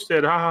 my wife's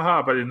dead, ha ha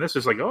ha. But in this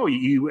is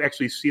you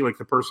actually see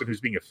the person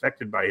who's being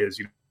affected by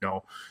his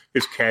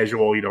his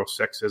casual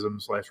sexism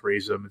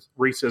 /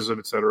 racism,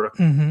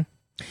 etc.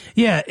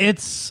 Yeah,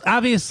 it's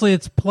obviously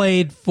it's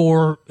played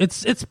for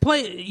it's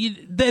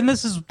played, and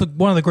this is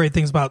one of the great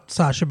things about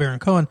Sacha Baron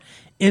Cohen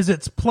is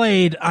it's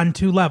played on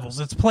two levels.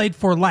 It's played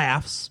for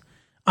laughs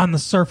on the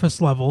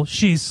surface level.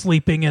 She's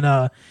sleeping in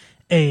a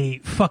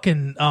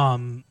fucking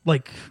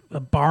a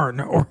barn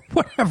or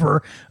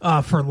whatever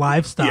for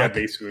livestock. Yeah,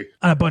 basically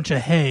on a bunch of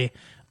hay.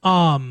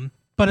 But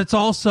it's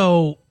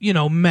also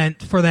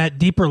meant for that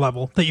deeper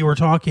level that you were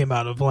talking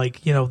about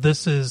of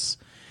this is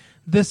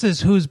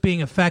who's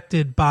being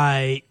affected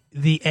by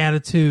the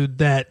attitude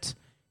that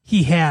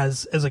he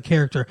has as a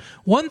character.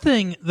 One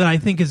thing that I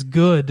think is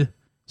good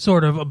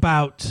sort of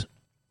about,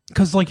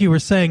 because like you were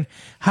saying,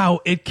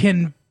 how it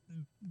can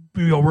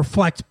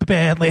reflect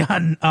badly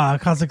on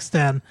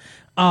Kazakhstan.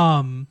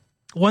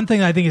 One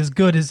thing I think is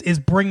good is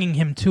bringing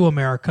him to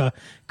America,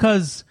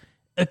 because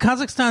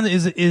Kazakhstan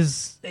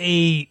is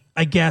a,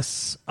 I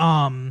guess,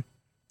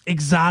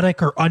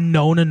 exotic or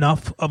unknown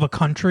enough of a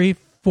country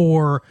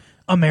for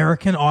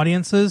American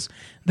audiences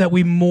that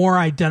we more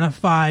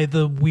identify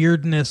the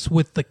weirdness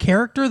with the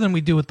character than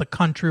we do with the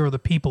country or the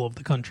people of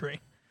the country.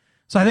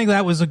 So I think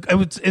that was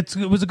it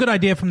was a good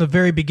idea from the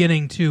very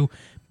beginning to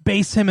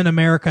base him in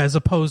America as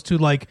opposed to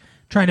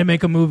trying to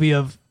make a movie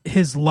of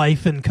his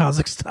life in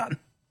Kazakhstan.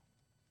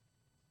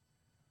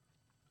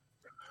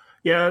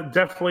 Yeah,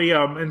 definitely.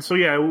 And so,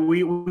 yeah,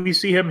 we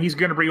see him. He's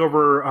going to bring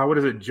over, what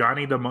is it,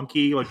 Johnny the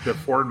Monkey, the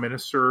foreign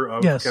minister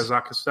of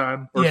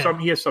Kazakhstan? Or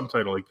he has some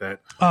title like that.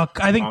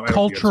 I think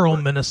cultural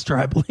minister,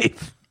 I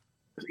believe.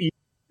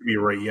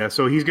 You're right, yeah.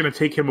 So he's going to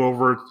take him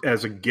over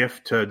as a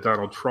gift to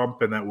Donald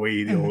Trump, and that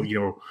way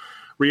he'll,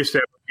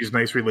 reestablish these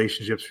nice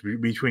relationships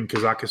between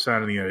Kazakhstan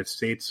and the United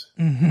States.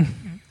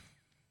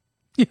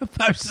 Yep,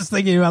 I was just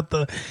thinking about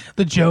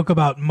the joke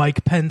about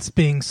Mike Pence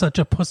being such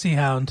a pussy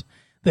hound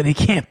that he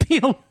can't be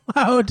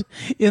allowed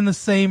in the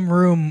same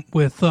room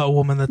with a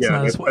woman that's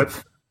not his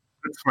wife.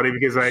 That's funny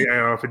because I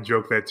often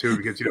joke that too,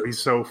 because he's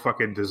so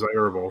fucking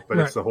desirable, but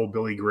it's the whole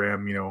Billy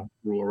Graham rule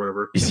or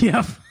whatever.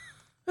 Yep.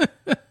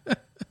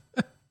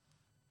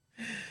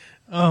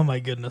 Oh my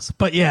goodness.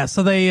 But yeah,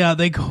 so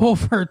they go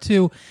over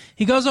to,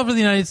 he goes over to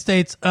the United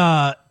States.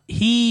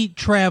 He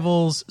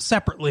travels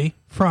separately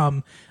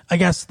from, I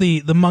guess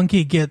the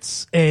monkey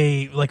gets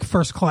a like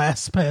first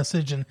class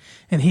passage, and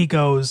he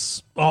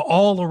goes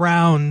all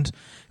around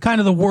kind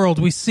of the world.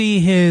 We see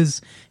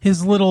his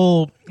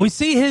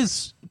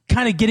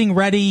kind of getting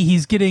ready.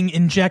 He's getting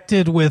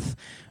injected with,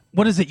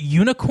 what is it,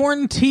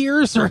 unicorn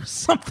tears or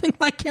something?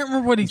 I can't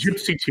remember what he's...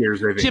 Gypsy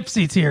tears, I think.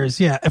 Gypsy tears,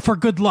 yeah, for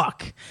good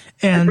luck.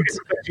 And it's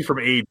actually from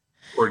AIDS,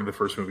 according to the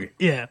first movie.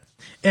 Yeah.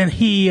 And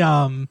he,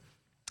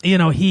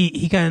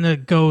 he kind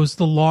of goes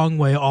the long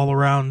way all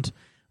around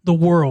the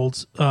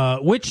world,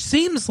 which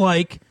seems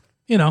like,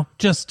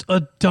 just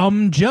a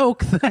dumb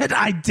joke that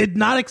I did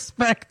not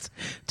expect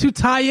to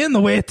tie in the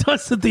way it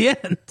does at the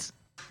end.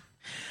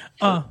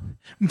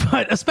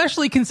 But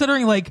especially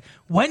considering, like,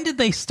 when did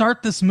they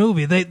start this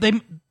movie?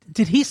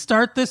 Did he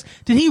start this?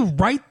 Did he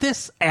write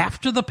this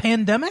after the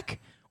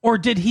pandemic, or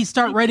did he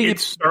start writing it?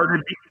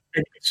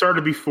 It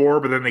started before,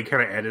 but then they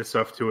kind of added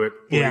stuff to it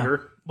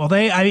later. Well,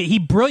 he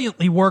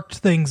brilliantly worked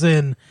things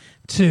in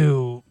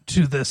to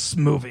this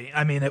movie.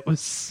 I mean, it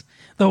was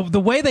the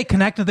way they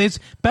connected. It's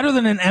better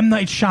than an M.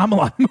 Night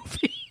Shyamalan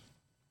movie.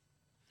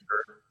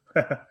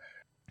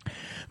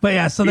 But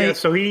yeah,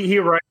 so he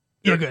arrived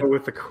good.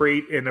 with the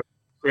crate, and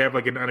they have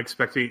like an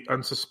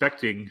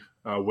unsuspecting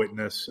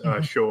witness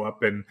show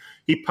up, and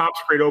he pops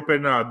crate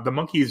open. The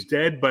monkey is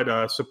dead,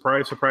 but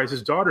surprise,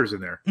 his daughter's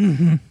in there.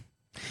 Mm-hmm.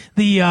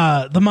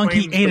 The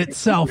monkey ate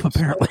itself,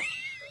 apparently.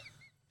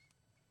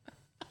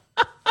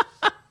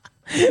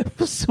 It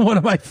was one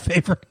of my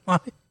favorite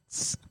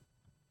lines.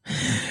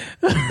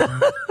 And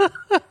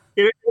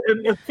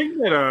the thing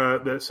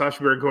that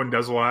Sacha Baron Cohen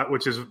does a lot,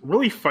 which is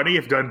really funny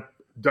if done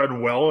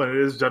well, and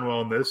it is done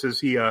well in this,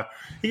 is he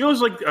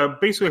goes like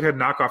basically like a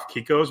knockoff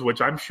Kinko's, which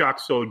I'm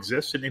shocked still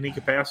exists in any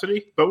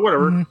capacity, but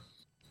whatever.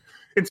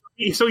 Mm-hmm.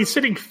 And so he's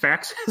sending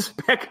faxes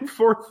back and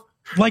forth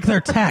like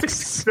they're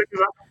texts.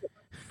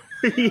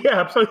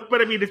 Yeah,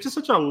 but I mean, it's just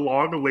such a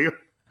long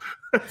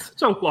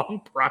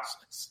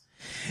process.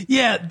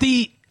 Yeah,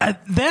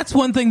 that's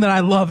one thing that I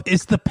love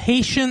is the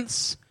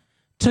patience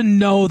to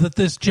know that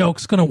this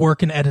joke's going to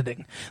work in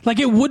editing. Like,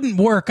 it wouldn't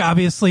work,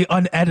 obviously,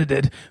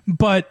 unedited,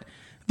 but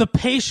the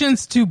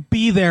patience to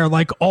be there,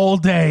 like, all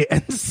day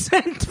and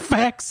send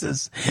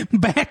faxes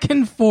back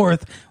and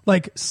forth,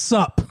 like,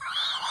 sup.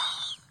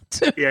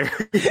 Yeah.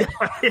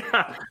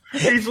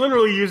 He's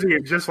literally using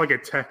it just like a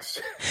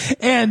text.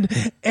 And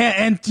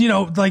like,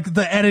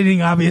 the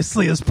editing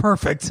obviously is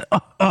perfect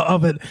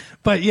of it.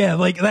 But yeah,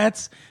 like,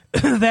 that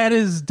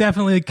is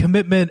definitely a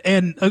commitment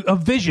and a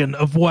vision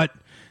of what,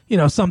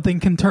 something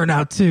can turn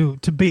out to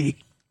be.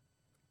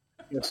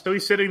 Yeah, so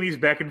he's sending these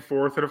back and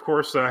forth, and of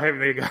course, having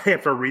the guy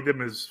have to read them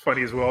is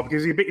funny as well,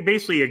 because he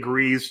basically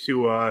agrees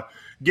to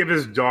give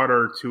his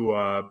daughter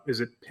to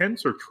is it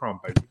Pence or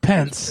Trump?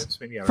 Pence.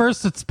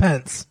 First, it's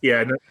Pence.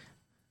 Yeah,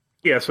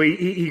 so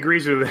he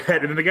agrees to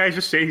that, and then the guy's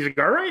just saying, he's like,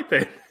 all right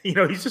then,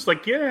 he's just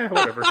like, yeah,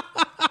 whatever.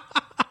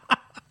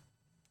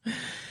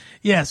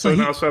 Yeah. So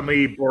now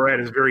suddenly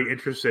Borat is very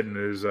interested in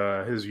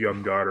his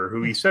young daughter,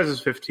 who he says is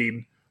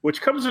 15,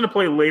 which comes into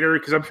play later,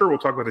 because I'm sure we'll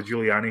talk about the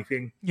Giuliani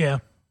thing. Yeah.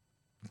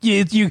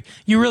 You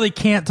really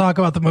can't talk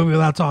about the movie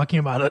without talking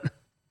about it.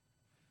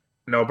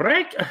 No, but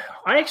I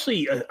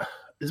actually,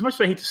 as much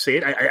as I hate to say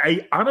it,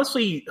 I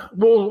honestly,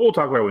 we'll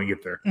talk about it when we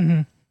get there.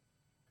 Mm-hmm.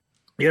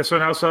 Yeah, so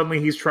now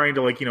suddenly he's trying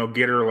to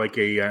get her like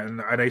a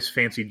nice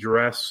fancy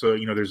dress. So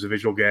there's a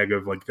visual gag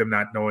of like them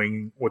not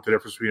knowing what the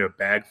difference between a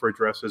bag for a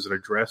dress is and a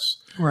dress.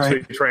 Right. So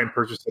they try and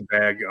purchase the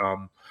bag. A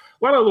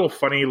lot of little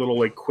funny little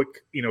like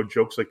quick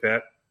jokes like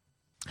that.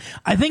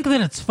 I think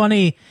that it's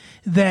funny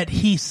that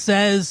he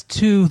says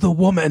to the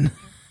woman,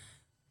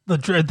 the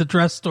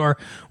dress store,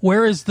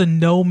 "Where is the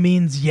no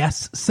means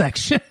yes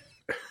section?"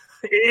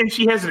 And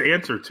she has an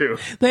answer too.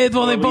 They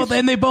both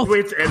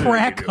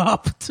crack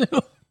up too.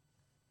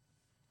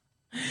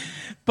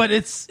 But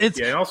it's yeah,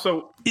 and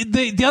also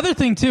the other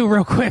thing too,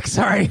 real quick.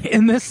 Sorry,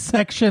 in this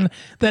section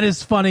that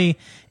is funny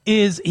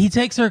is he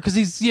takes her because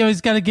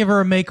he's got to give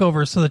her a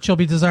makeover so that she'll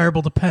be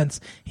desirable to Pence.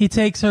 He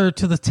takes her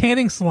to the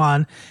tanning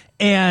salon,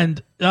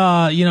 and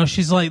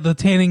she's like, the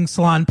tanning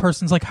salon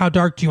person's like, "How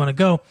dark do you want to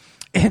go?"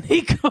 And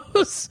he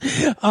goes,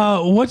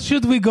 "What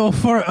should we go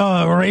for?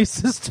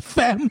 Racist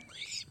family."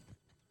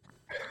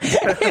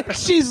 And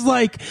she's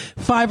like,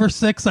 5 or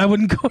 6. I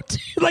wouldn't go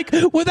like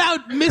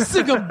without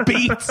missing a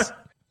beat.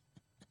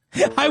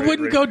 I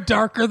wouldn't go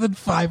darker than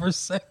 5 or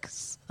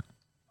 6.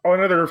 Oh,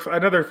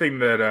 another thing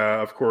that,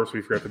 of course,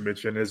 we forgot to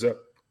mention is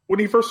when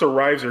he first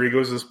arrives there, he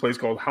goes to this place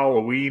called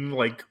Halloween,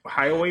 like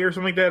Highway or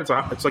something like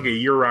that. It's like a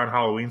year-round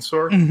Halloween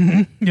store.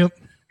 Mm-hmm. Yep.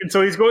 And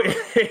so he's going.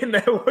 And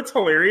what's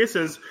hilarious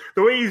is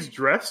the way he's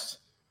dressed.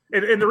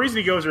 And the reason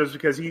he goes there is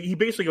because he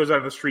basically goes out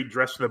on the street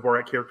dressed in the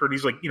Borat character, and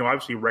he's like,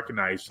 obviously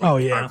recognized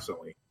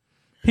constantly.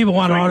 People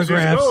want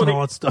autographs and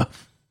all that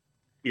stuff.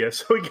 Yeah,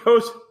 so he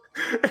goes.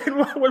 And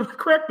what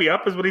cracked me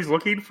up is when he's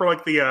looking for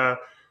like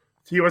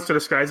he wants to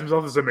disguise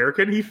himself as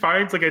American. He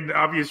finds like an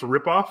obvious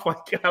ripoff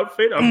like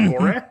outfit of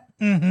Borat.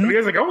 And the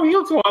guy's like, "Oh, he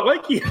looks a lot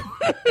like you."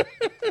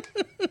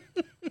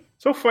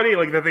 So funny,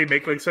 like that they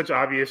make like such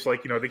obvious,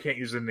 like they can't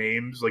use the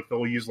names, like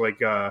they'll use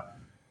like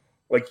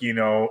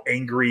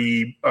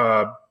angry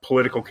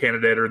political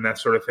candidate or that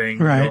sort of thing,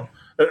 right?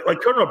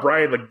 Like Conan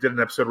O'Brien like did an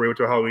episode where he went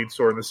to a Halloween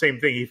store and the same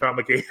thing. He found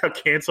like a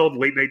canceled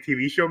late night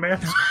TV show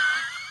mask.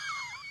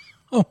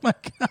 Oh my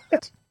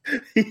god!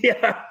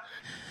 Yeah.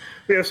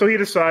 So he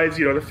decides,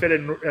 to fit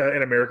in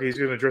America, he's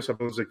going to dress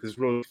up as like this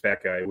really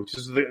fat guy, which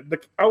is the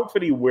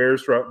outfit he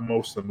wears throughout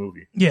most of the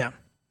movie. Yeah,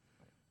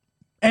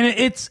 and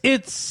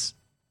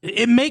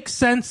it makes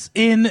sense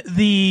in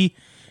the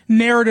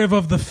narrative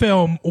of the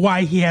film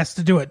why he has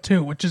to do it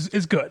too, which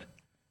is good.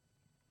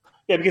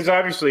 Yeah, because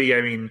obviously,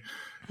 I mean,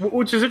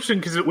 which is interesting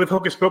because with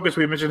Hocus Pocus,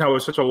 we mentioned how it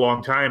was such a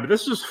long time, but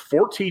this is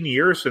 14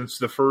 years since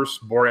the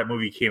first Borat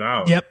movie came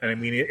out. Yep. And I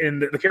mean,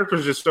 and the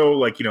characters are just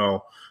so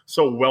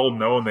so well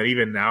known that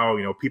even now,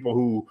 people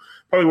who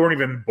probably weren't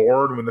even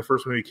born when the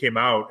first movie came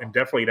out, and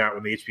definitely not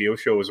when the HBO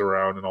show was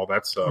around and all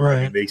that stuff, right.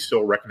 I mean, they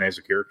still recognize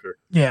the character.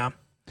 Yeah.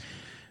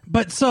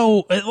 But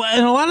so,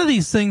 and a lot of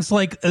these things,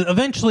 like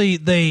eventually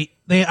they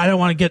I don't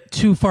want to get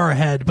too far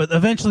ahead, but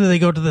eventually they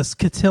go to this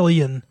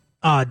cotillion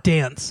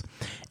dance.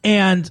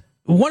 And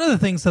one of the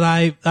things that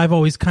I've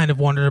always kind of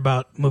wondered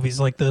about movies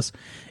like this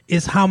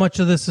is how much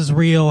of this is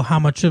real, how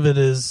much of it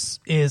is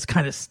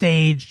kind of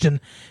staged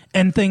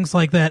and things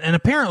like that. And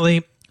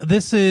apparently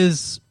this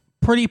is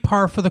pretty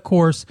par for the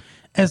course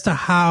as to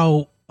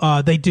how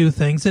they do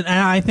things. And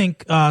I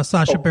think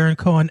Sacha Baron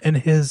Cohen and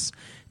his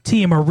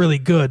team are really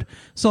good.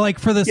 So like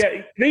for this,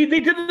 yeah, they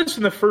did this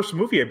in the first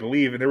movie, I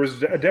believe, and there was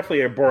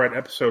definitely a Borat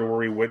episode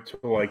where he went to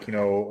like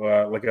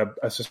like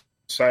a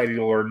society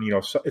to learn,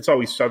 it's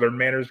always Southern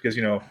manners because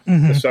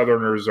the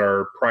Southerners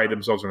pride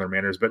themselves on their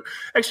manners. But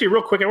actually,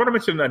 real quick, I want to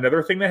mention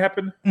another thing that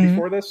happened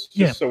before this,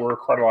 just so we're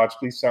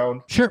chronologically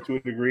sound to a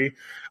degree.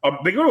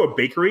 They go to a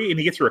bakery and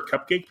he gets her a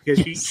cupcake because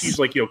she's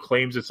like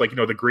claims it's like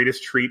the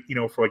greatest treat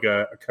for like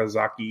a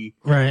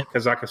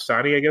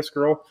Kazakhstani, I guess,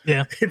 girl.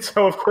 Yeah. And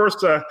so of course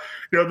the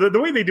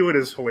way they do it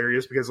is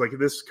hilarious because like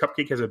this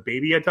cupcake has a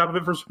baby on top of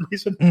it for some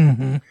reason.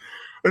 Mm-hmm.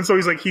 And so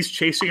he's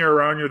chasing her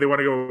around. You want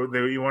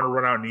to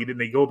run out and eat it. And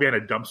they go behind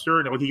a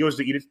dumpster, and he goes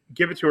to eat it,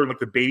 give it to her, and like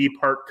the baby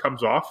part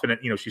comes off, and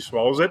she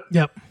swallows it.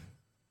 Yep.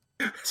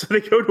 So they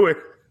go to it.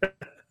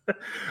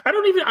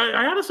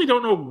 I honestly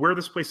don't know where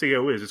this place they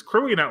go is. It's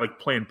clearly not like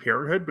Planned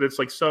Parenthood, but it's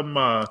like some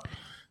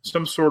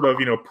sort of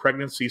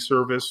pregnancy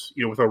service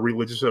with a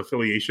religious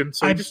affiliation.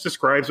 So it just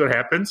describes what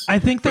happens. I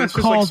think they're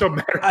called.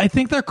 Like I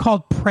think they're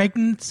called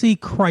pregnancy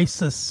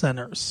crisis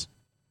centers.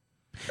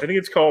 I think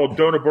it's called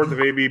 "Don't Abort the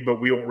Baby, but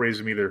we won't raise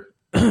them either."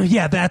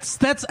 Yeah, that's.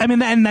 I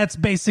mean, and that's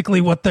basically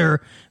what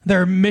their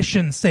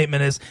mission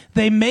statement is.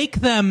 They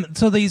make them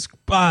so these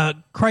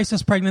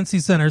crisis pregnancy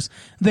centers.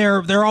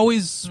 They're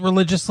always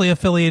religiously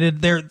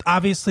affiliated.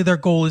 Obviously their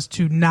goal is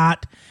to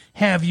not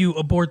have you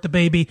abort the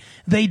baby.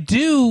 They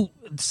do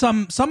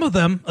some of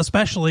them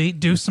especially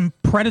do some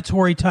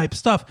predatory type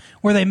stuff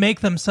where they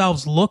make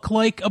themselves look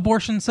like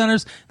abortion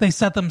centers. They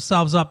set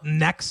themselves up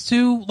next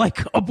to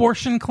like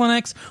abortion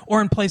clinics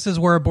or in places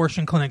where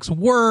abortion clinics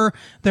were.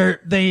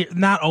 They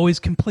not always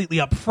completely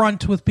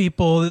upfront with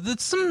people.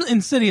 It's some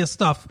insidious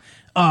stuff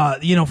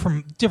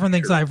from different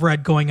things I've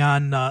read going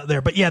on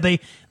there. But yeah,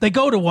 they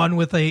go to one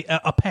with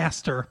a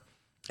pastor,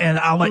 and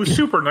I'll let you.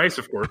 Super nice,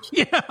 of course.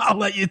 Yeah, I'll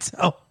let you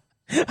tell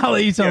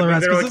the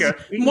rest. Like this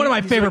is one of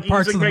my favorite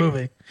parts of the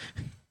movie.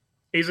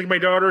 He's like, my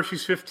daughter,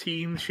 she's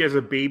 15. She has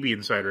a baby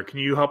inside her. Can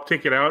you help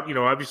take it out?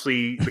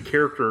 Obviously the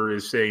character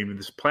is saying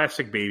this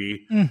plastic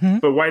baby,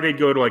 but why they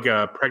go to like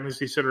a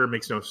pregnancy center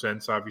makes no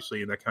sense,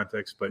 obviously, in that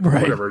context. But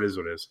whatever, it is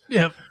what it is.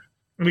 Yep.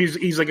 And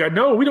he's like,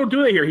 no, we don't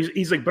do that here.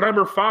 He's like, but I'm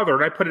her father,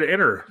 and I put it in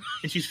her,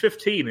 and she's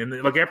 15.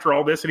 And like after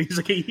all this, and he's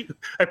like,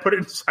 I put it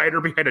inside her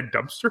behind a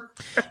dumpster.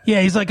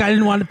 Yeah, he's like, I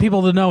didn't want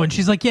people to know, and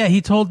she's like, yeah,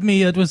 he told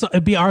me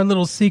it'd be our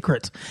little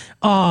secret.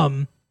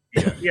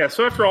 Yeah.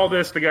 So after all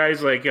this, the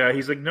guy's like,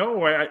 he's like,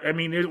 no, I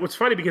mean, what's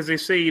funny because they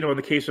say, in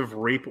the case of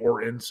rape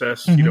or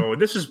incest,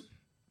 and this is.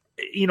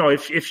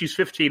 If she's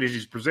 15 as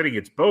he's presenting,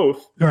 it's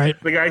both. Right.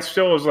 The guy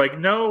still is like,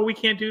 no, we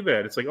can't do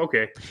that. It's like,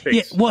 okay,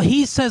 thanks. Yeah. Well,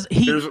 he says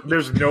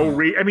there's no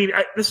I mean,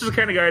 this is the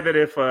kind of guy that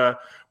if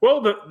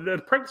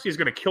the pregnancy is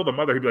going to kill the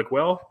mother, he'd be like,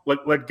 well,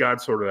 let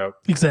God sort it out.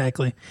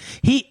 Exactly.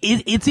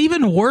 It's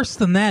even worse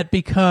than that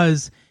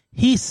because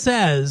he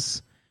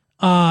says,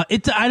 I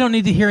don't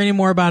need to hear any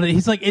more about it.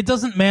 He's like, it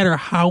doesn't matter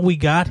how we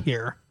got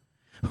here.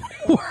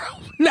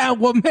 Now,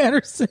 what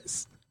matters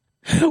is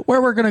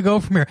where we're going to go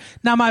from here.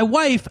 Now, my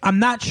wife, I'm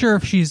not sure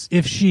if she is,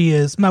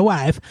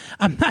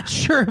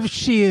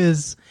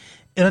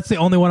 that's the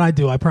only one I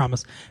do, I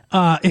promise.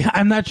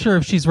 I'm not sure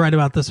if she's right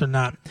about this or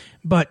not,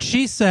 but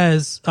she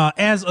says,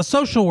 as a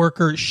social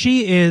worker,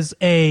 she is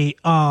a,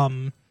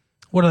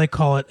 what do they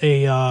call it?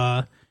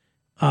 A,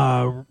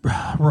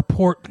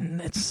 report.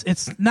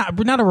 It's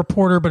not a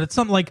reporter, but it's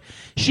something like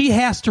she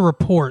has to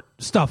report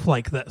stuff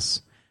like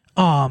this.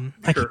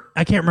 Sure.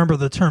 I can't remember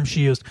the term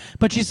she used,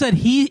 but she said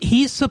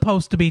he's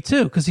supposed to be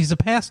too, because he's a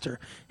pastor.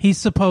 He's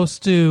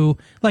supposed to,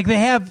 like, they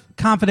have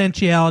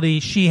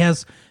confidentiality. She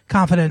has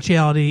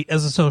confidentiality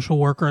as a social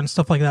worker and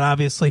stuff like that,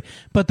 obviously.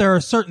 But there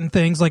are certain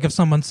things, like if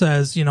someone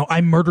says,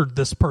 I murdered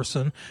this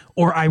person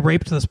or I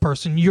raped this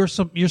person, you're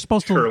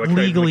supposed to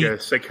legally, like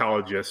a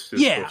psychologist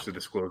is supposed to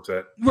disclose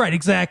that. Right,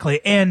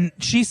 exactly. And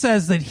she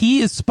says that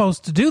he is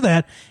supposed to do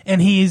that,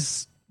 and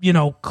he's,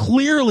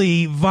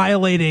 clearly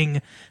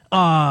violating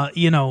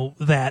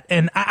that.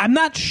 And I'm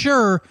not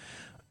sure.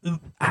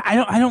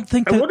 I don't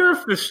think that, I wonder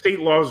if the state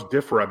laws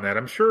differ on that.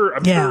 I'm sure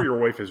your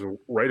wife is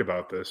right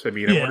about this. I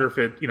mean, I wonder if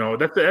it,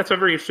 that's a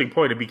very interesting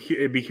point.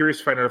 It'd be curious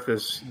to find out if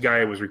this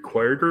guy was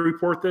required to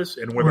report this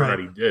and whether or not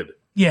he did.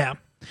 Yeah.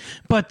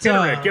 But get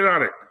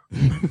on it.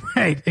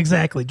 Right,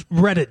 exactly.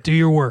 Reddit, do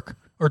your work,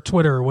 or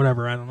Twitter or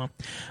whatever, I don't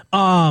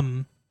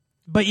know.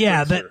 But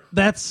yeah,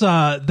 that's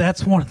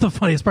one of the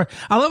funniest parts.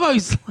 I love how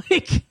he's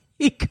like,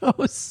 he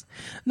goes,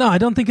 "No, I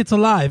don't think it's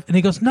alive." And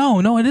he goes,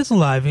 No, it is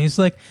alive. And he's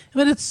like,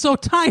 "But it's so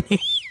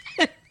tiny."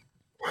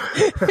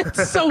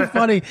 It's so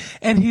funny.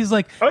 And he's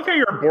like, I like how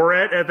your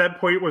Borat at that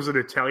point was an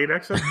Italian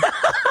accent.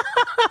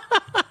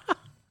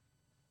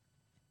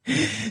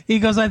 He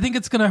goes, "I think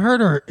it's going to hurt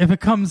her if it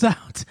comes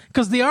out,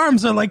 because the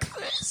arms are like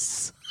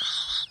this."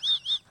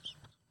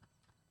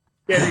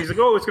 Yeah, he's like,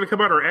 "Oh, it's going to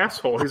come out her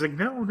asshole." He's like,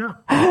 No.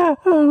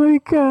 Oh my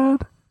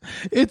God.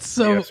 It's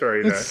so,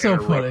 it's so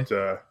funny.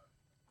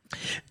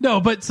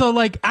 No, but so,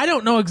 like, I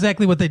don't know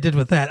exactly what they did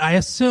with that. I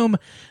assume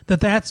that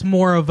that's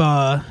more of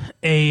a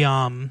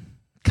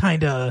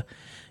kind of,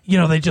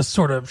 they just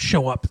sort of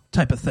show up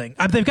type of thing.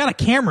 They've got a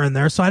camera in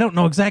there, so I don't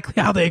know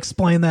exactly how they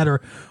explain that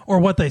or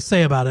what they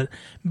say about it.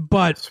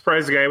 But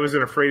surprised the guy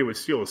wasn't afraid it would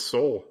steal his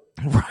soul.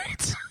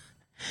 Right.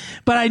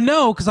 But I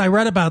know, because I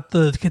read about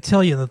the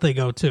cotillion that they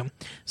go to.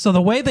 So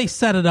the way they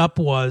set it up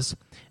was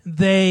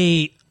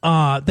they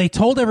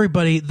told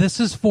everybody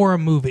this is for a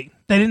movie.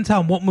 They didn't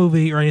tell them what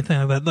movie or anything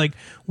like that. Like,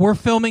 we're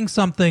filming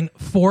something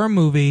for a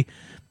movie.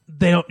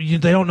 They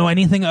don't know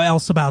anything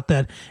else about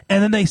that.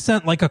 And then they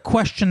sent like a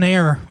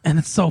questionnaire, and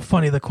it's so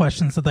funny, the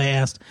questions that they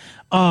asked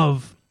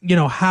of,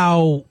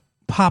 how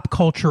pop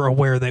culture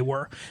aware they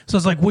were. So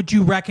it's like, would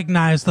you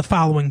recognize the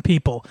following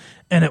people?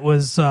 And it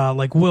was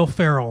like Will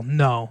Ferrell,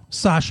 no.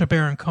 Sacha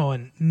Baron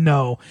Cohen,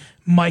 no.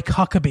 Mike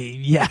Huckabee,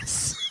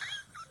 yes.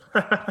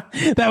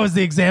 That was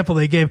the example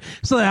they gave.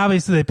 So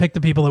obviously they picked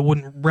the people that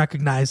wouldn't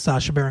recognize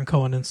Sacha Baron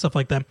Cohen and stuff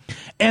like that.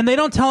 And they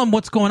don't tell them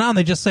what's going on.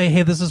 They just say,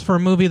 "Hey, this is for a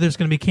movie. There's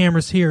going to be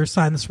cameras here.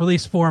 Sign this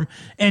release form,"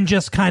 and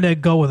just kind of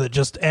go with it.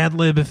 Just ad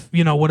lib, if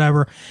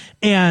whatever.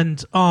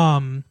 And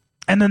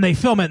then they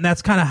film it, and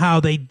that's kind of how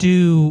they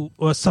do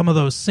some of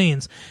those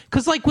scenes.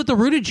 Because like with the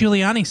Rudy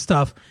Giuliani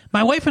stuff,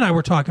 my wife and I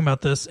were talking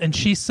about this, and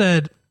she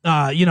said,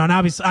 and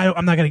obviously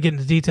I'm not going to get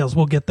into details.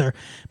 We'll get there.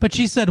 But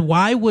she said,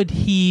 why would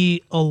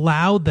he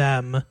allow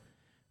them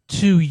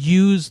to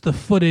use the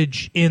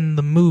footage in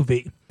the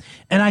movie?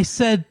 And I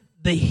said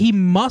that he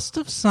must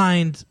have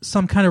signed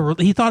some kind of,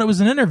 he thought it was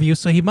an interview,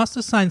 so he must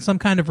have signed some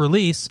kind of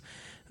release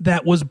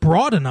that was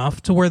broad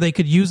enough to where they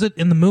could use it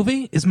in the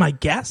movie, is my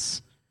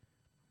guess.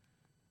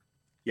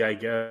 Yeah, I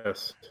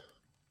guess.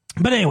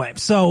 But anyway,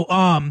 so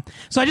I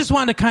just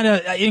wanted to kind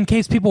of, in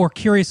case people were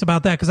curious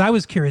about that, because I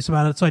was curious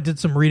about it, so I did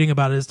some reading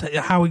about it, as to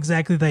how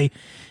exactly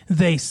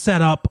they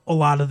set up a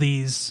lot of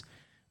these,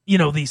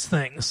 these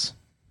things.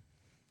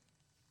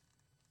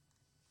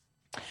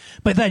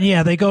 But then,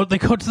 yeah, they go to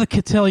the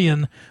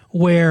cotillion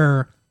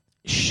where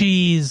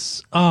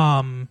she's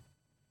got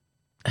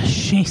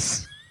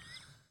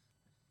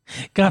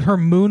her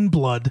moon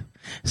blood,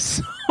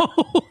 so.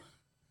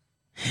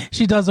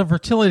 She does a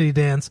fertility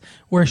dance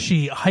where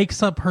she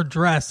hikes up her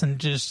dress and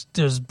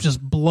there's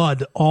just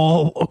blood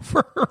all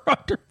over her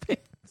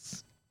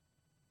underpants.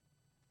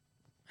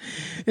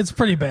 It's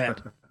pretty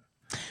bad.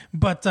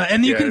 But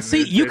and you can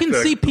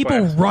see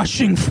people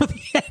rushing for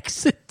the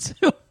exit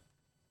too.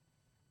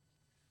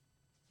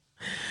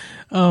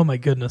 Oh my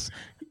goodness.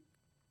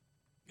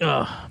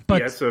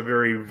 But it's a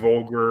very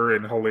vulgar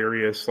and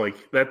hilarious,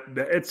 like that.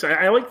 It's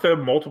I like the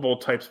multiple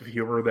types of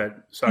humor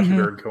that Sacha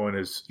Baron Cohen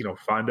is,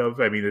 fond of.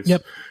 I mean, it's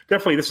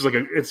definitely, this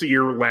is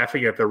you're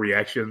laughing at the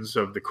reactions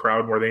of the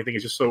crowd more than anything.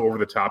 It's just so over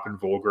the top and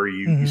vulgar.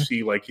 You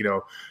see, like,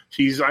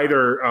 she's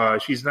either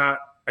she's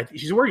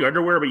wearing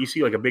underwear, but you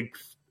see like a big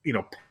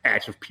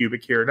patch of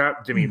pubic hair,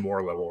 not Demi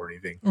Moore level or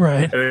anything,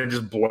 right? And then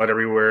just blood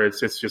everywhere. It's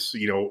just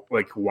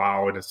like,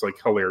 wow, and it's like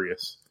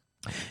hilarious.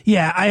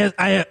 Yeah,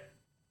 I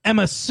am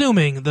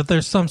assuming that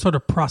there's some sort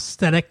of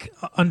prosthetic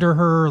under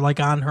her, like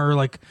on her,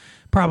 like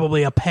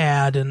probably a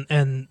pad, and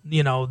then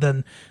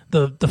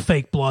the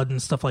fake blood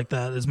and stuff like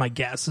that is my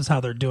guess, is how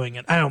they're doing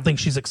it. I don't think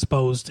she's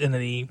exposed in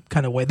any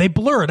kind of way. They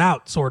blur it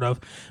out sort of,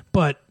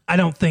 but I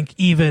don't think,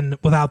 even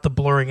without the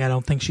blurring, I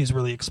don't think she's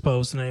really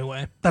exposed in any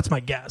way. That's my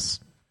guess.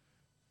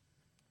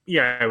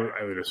 Yeah,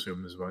 I would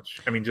assume as much.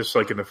 I mean, just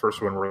like in the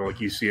first one where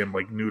like you see him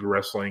like nude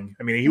wrestling.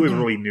 I mean, he was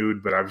really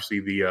nude, but obviously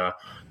the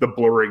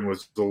blurring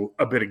was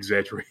a bit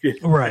exaggerated.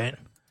 Right.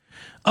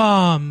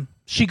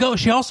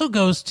 She also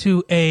goes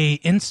to a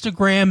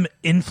Instagram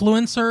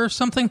influencer or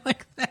something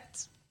like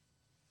that,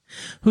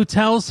 who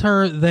tells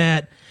her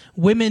that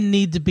women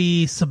need to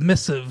be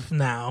submissive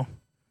now.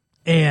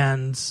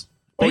 And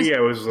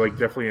it was like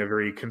definitely a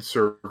very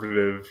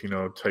conservative,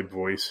 type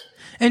voice.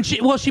 And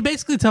she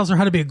basically tells her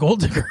how to be a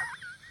gold digger.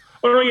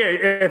 Oh no,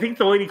 yeah, I think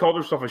the lady called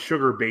herself a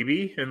sugar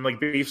baby, and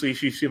like basically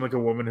she seemed like a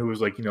woman who was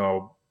like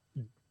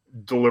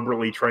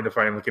deliberately trying to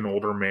find like an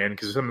older man,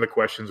 because some of the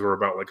questions were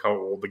about like how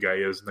old the guy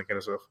is and that kind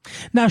of stuff.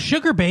 Now,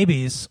 sugar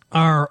babies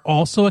are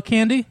also a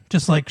candy,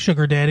 just like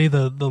sugar daddy,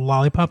 the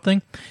lollipop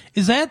thing.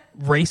 Is that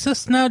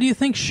racist now, do you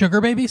think, sugar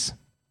babies?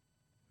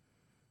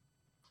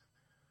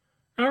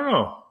 I don't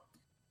know.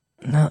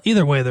 No,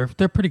 either way, they're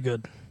pretty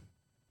good.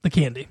 The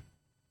candy.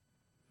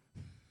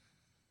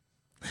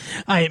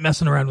 I ain't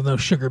messing around with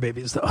those sugar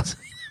babies, though.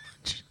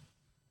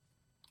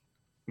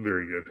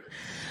 Very good.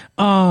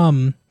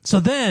 So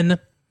then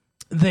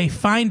they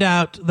find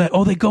out that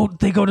they go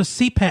to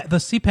CPAC, the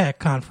CPAC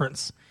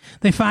conference.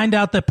 They find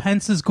out that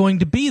Pence is going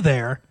to be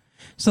there,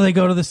 so they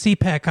go to the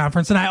CPAC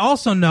conference. And I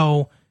also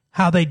know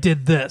how they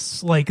did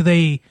this. Like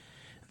they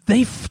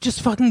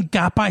just fucking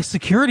got by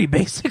security,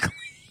 basically.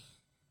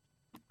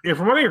 Yeah,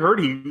 from what I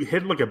heard, he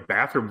hid like a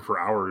bathroom for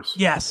hours.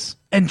 Yes,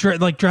 and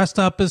dressed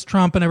up as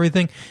Trump and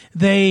everything.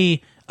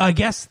 They, I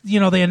guess,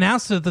 they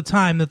announced it at the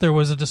time that there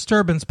was a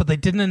disturbance, but they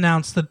didn't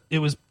announce that it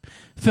was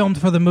filmed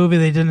for the movie.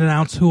 They didn't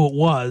announce who it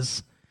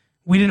was.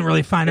 We didn't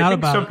really find out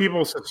about it. Some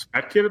people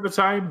suspected at the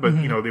time, but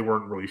they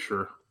weren't really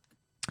sure.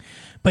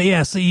 But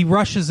yeah, so he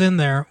rushes in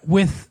there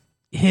with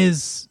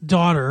his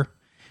daughter,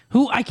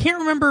 who I can't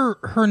remember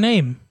her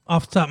name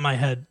off the top of my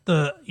head.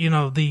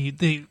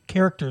 The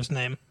character's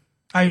name.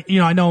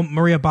 I know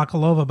Maria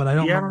Bakalova, but I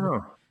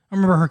don't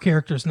remember her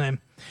character's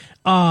name.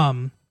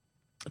 Tuta?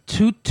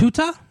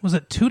 Was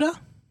it Tuta?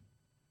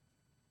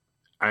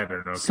 I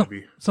don't know. It could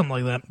be. Something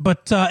like that.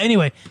 But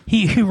anyway,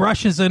 he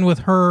rushes in with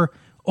her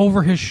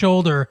over his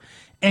shoulder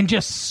and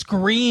just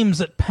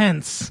screams at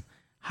Pence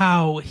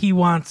how he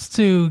wants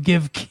to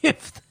give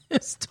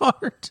his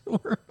daughter to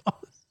her and all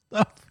this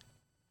stuff.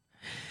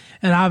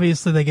 And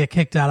obviously they get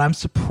kicked out. I'm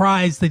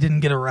surprised they didn't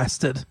get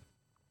arrested.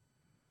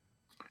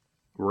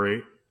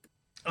 Right.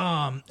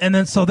 And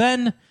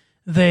then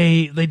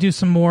they do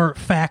some more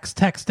fax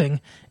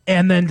texting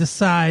and then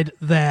decide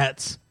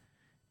that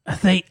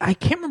I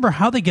can't remember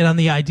how they get on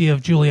the idea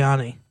of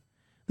Giuliani.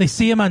 They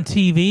see him on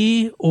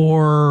TV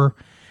or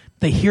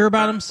they hear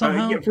about him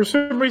somehow. Yeah, for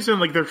some reason,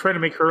 like they're trying to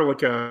make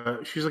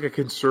her she's like a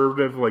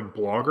conservative like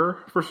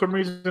blogger for some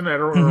reason. I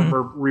don't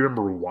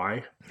remember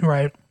why.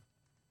 Right.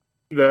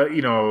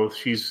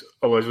 She's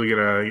allegedly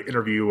going to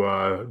interview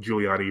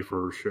Giuliani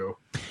for her show.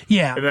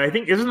 Yeah. And I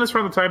think, isn't this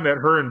around the time that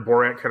her and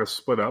Borat kind of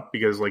split up?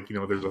 Because,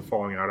 there's a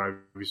falling out,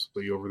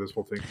 obviously, over this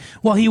whole thing.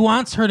 Well, he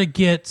wants her to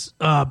get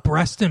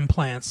breast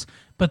implants,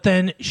 but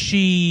then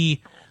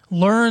she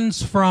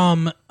learns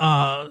from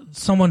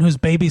someone who's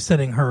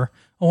babysitting her,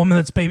 a woman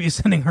that's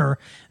babysitting her,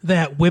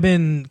 that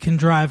women can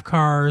drive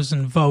cars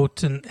and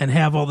vote and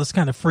have all this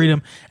kind of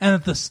freedom, and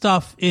that the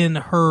stuff in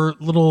her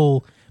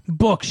little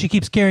book, she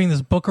keeps carrying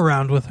this book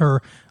around with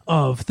her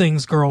of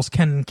things girls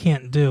can and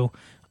can't do,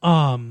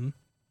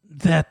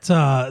 that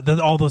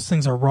all those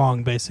things are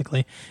wrong,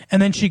 basically.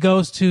 And then she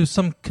goes to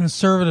some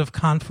conservative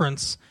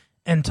conference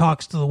and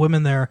talks to the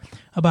women there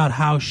about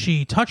how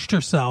she touched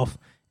herself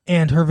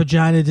and her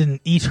vagina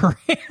didn't eat her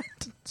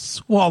hand,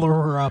 swallow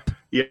her up.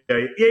 Yeah,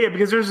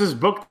 because there's this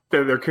book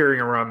that they're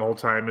carrying around the whole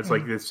time. It's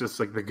like, it's just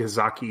like the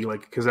Kazaki,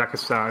 like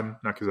Kazakhstan,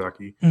 not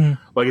Kazaki.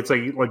 Like, it's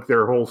like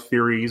their whole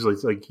theories,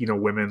 like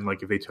women,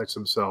 like if they touch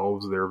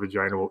themselves, their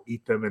vagina will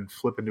eat them and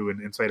flip into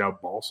an inside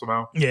out ball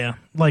somehow. Yeah,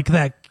 like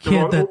that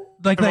kid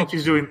that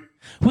she's doing.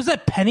 Was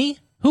that Penny?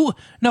 Who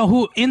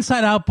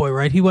Inside Out Boy,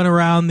 right? He went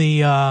around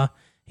the,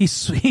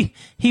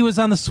 he was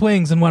on the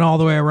swings and went all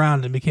the way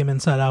around and became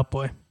Inside Out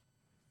Boy.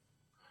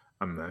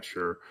 I'm not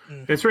sure.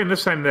 It's during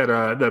this time that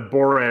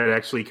Borat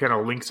actually kind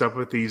of links up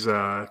with these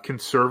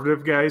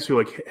conservative guys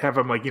who have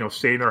them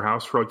stay in their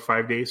house for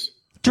 5 days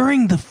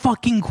during the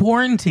fucking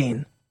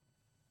quarantine.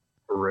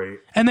 Right.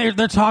 And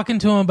they're talking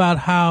to him about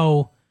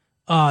how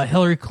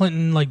Hillary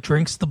Clinton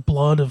drinks the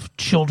blood of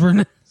children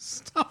and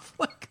stuff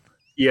like that.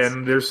 Yeah,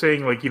 and they're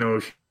saying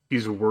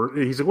he's worse.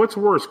 He's like, what's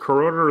worse,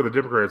 Corona or the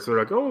Democrats? They're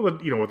like,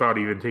 without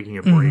even taking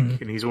a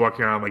break, and he's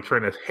walking around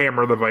trying to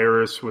hammer the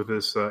virus with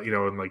this,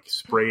 and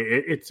spray.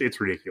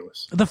 It's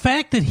ridiculous. The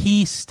fact that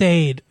he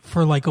stayed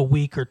for a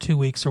week or 2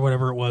 weeks or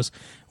whatever it was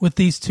with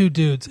these two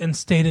dudes and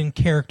stayed in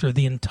character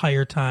the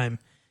entire time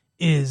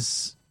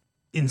is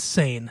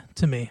insane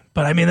to me.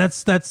 But I mean,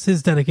 that's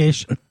his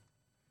dedication.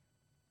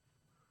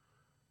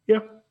 Yeah.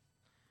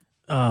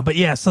 But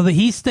yeah, so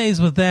he stays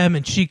with them,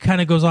 and she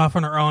kind of goes off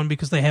on her own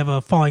because they have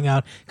a falling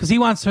out. Because he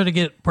wants her to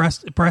get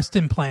breast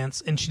implants,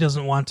 and she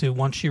doesn't want to.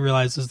 Once she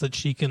realizes that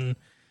she can,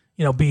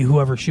 be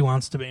whoever she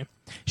wants to be,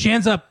 she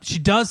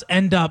does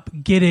end up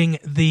getting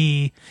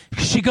they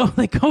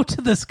go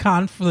to this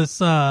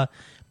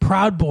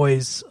Proud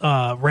Boys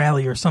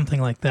rally or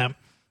something like that,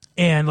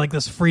 and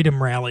this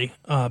freedom rally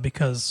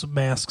because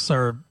masks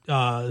are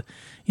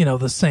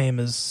the same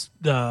as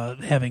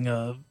having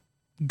a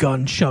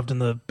gun shoved in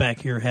the back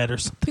of your head or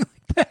something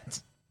like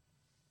that.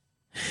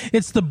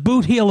 It's the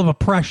boot heel of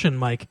oppression,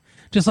 Mike.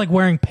 Just like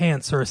wearing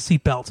pants or a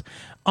seatbelt.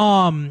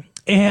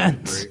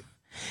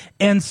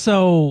 And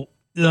so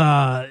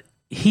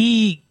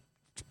he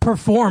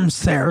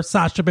performs there,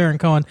 Sacha Baron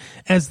Cohen,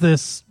 as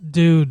this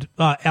dude,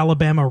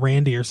 Alabama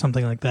Randy or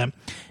something like that.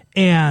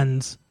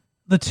 And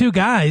the two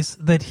guys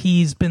that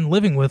he's been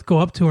living with go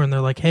up to her and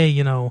they're like, hey,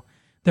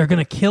 they're going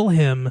to kill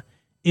him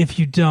if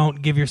you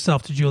don't give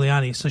yourself to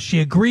Giuliani. So she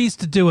agrees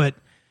to do it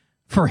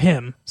for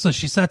him. So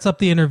she sets up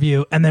the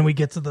interview, and then we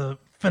get to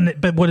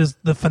but what is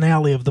the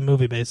finale of the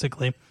movie,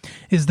 basically,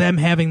 is them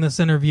having this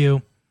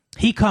interview.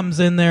 He comes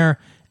in there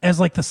as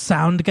like the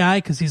sound guy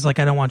because he's like,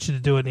 I don't want you to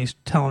do it, and he's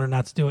telling her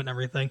not to do it and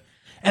everything.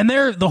 And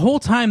the whole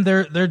time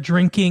they're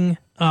drinking.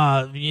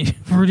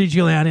 Rudy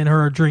Giuliani and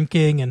her are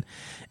drinking,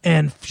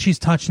 and she's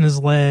touching his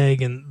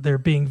leg, and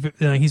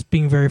he's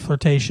being very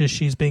flirtatious.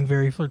 She's being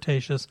very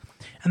flirtatious.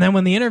 And then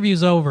when the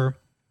interview's over,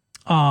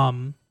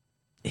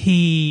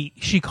 she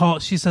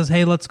says,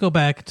 hey, let's go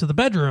back to the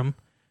bedroom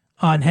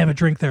and have a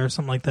drink there or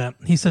something like that.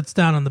 He sits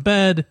down on the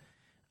bed,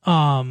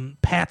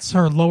 pats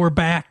her lower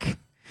back,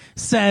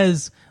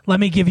 says, let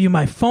me give you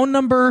my phone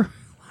number.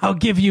 I'll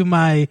give you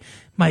my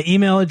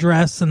email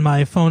address and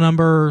my phone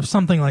number or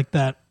something like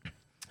that.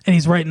 And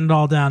he's writing it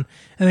all down.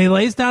 And he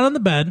lays down on the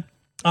bed.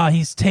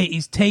 He's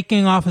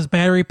taking off his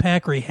battery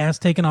pack, or he has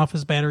taken off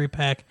his battery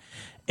pack.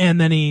 And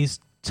then he's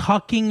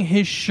tucking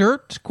his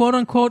shirt, quote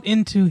unquote,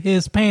 into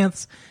his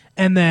pants.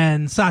 And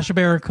then Sacha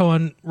Baron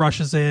Cohen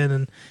rushes in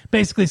and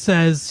basically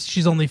says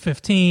she's only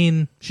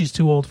 15, she's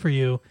too old for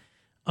you,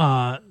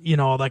 all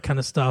that kind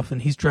of stuff.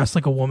 And he's dressed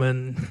like a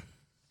woman.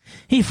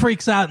 He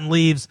freaks out and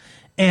leaves.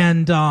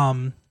 And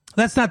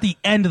that's not the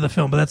end of the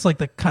film, but that's like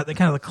the kind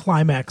of the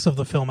climax of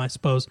the film, I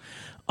suppose.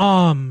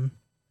 So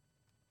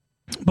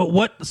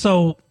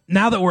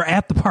now that we're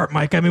at the part,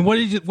 Mike, I mean, what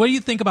do you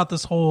think about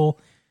this whole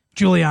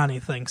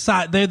Giuliani thing?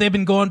 So they've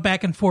been going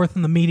back and forth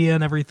in the media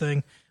and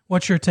everything.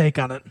 What's your take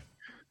on it?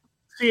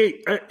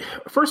 See,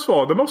 first of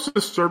all, the most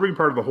disturbing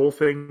part of the whole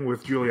thing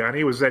with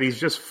Giuliani was that he's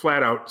just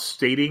flat out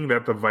stating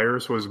that the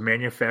virus was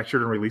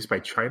manufactured and released by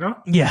China.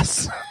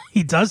 Yes,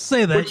 he does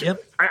say that. Which,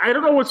 yep. I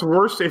don't know what's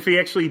worse, if he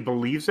actually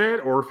believes it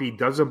or if he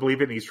doesn't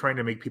believe it and he's trying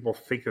to make people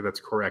think that that's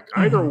correct.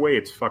 Either way,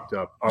 it's fucked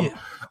up. I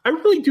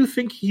really do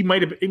think he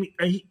might have. I mean,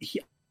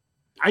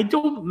 I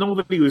don't know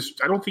that he was.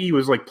 I don't think he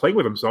was like playing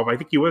with himself. I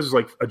think he was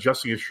like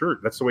adjusting his shirt.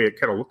 That's the way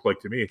it kind of looked like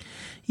to me.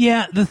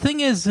 Yeah, the thing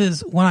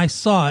is when I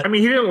saw it, I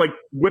mean, he didn't like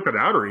whip it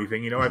out or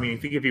anything. I mean, I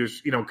think if he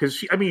was,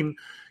 because I mean,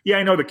 yeah,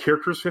 I know the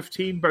character's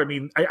 15, but I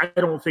mean, I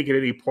don't think at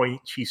any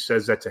point she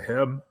says that to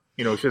him.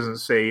 She doesn't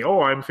say,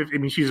 "Oh, I'm 15."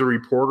 I mean, she's a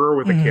reporter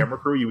with a camera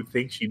crew. You would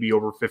think she'd be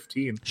over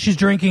 15. She's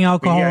drinking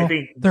alcohol. I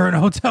think they're in a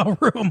hotel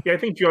room. Yeah, I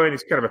think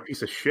Giuliani's kind of a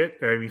piece of shit.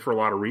 I mean, for a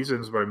lot of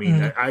reasons, but I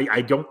mean,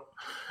 I don't.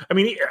 I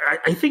mean,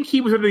 I think he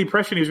was under the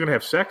impression he was going to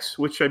have sex,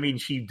 which I mean,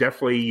 she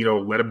definitely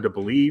led him to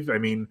believe. I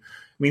mean,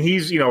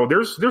 he's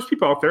there's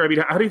people out there. I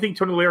mean, how do you think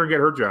Tony Lear get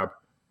her job?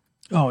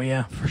 Oh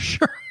yeah, for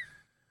sure.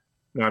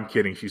 No, I'm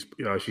kidding. She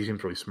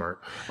seems really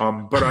smart.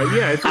 But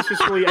yeah, it's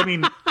just really. I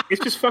mean,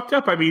 it's just fucked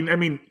up. I mean,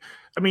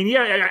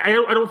 yeah. I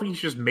don't think he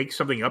should just make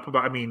something up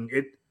about. I mean,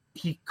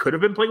 he could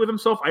have been playing with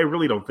himself. I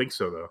really don't think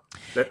so,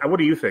 though. What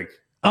do you think?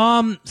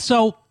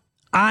 So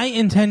I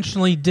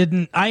intentionally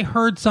didn't. I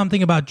heard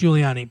something about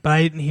Giuliani, but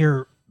I didn't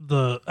hear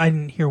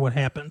what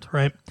happened.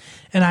 Right,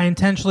 and I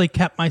intentionally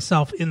kept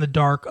myself in the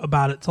dark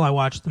about it till I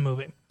watched the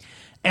movie.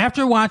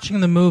 After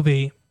watching the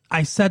movie,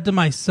 I said to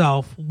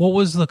myself, "What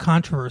was the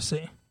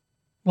controversy?"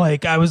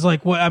 Like, I was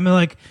like, what? I mean,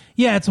 like,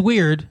 yeah, it's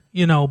weird,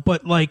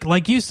 but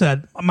like you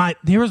said,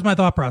 here was my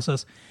thought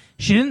process.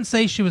 She didn't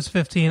say she was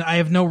 15. I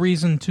have no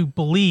reason to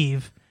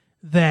believe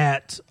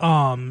that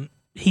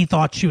he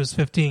thought she was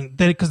 15,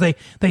 because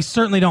they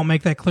certainly don't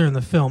make that clear in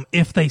the film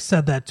if they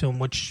said that to him,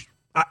 which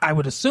I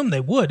would assume they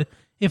would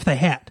if they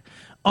had.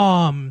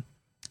 And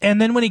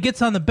then when he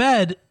gets on the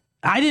bed,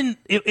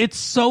 it's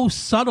so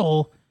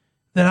subtle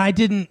that I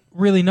didn't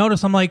really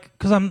notice. I'm like,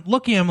 because I'm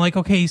looking, I'm like,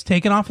 okay, he's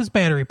taking off his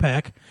battery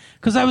pack.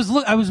 Because I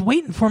was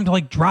waiting for him to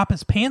like drop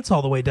his pants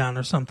all the way down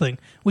or something,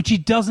 which he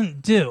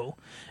doesn't do.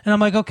 And I'm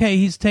like, okay,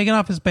 he's taking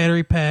off his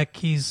battery pack.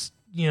 He's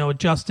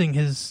adjusting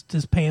his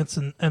pants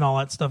and all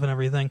that stuff and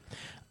everything.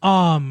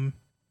 And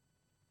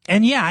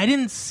yeah, I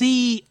didn't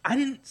see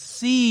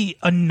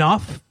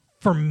enough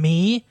for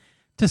me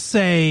to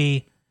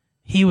say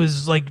he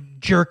was like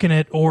jerking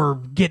it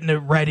or getting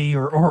it ready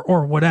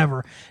or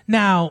whatever.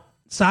 Now,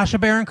 Sacha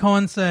Baron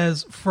Cohen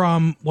says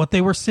from what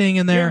they were seeing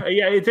in there.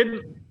 Yeah, it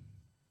didn't.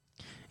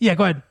 Yeah,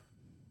 go ahead.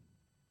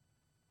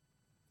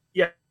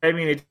 Yeah, I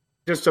mean, it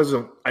just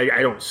doesn't. I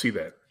don't see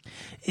that.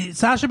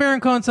 Sacha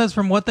Baron Cohen says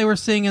from what they were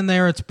seeing in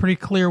there, it's pretty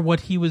clear what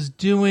he was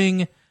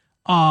doing.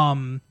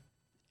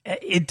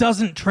 It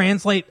doesn't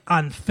translate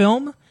on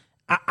film.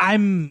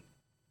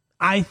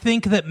 I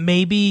think that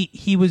maybe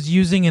he was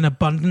using an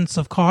abundance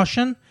of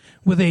caution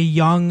with a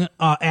young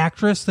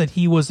actress that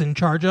he was in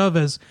charge of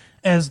as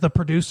as the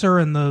producer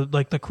and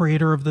the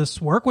creator of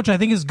this work, which I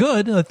think is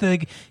good. I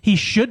think he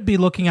should be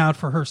looking out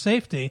for her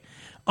safety.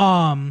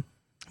 But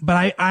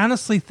I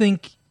honestly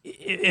think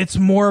it's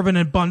more of an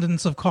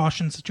abundance of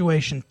caution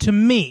situation to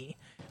me.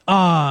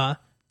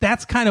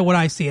 That's kind of what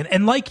I see.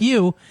 And like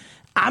you,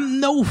 I'm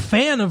no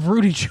fan of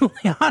Rudy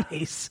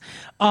Giuliani's.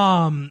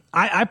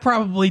 I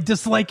probably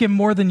dislike him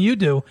more than you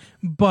do,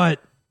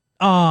 but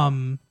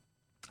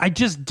I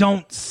just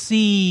don't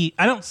see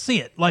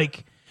it.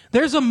 Like,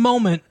 there's a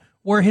moment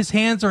where his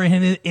hands are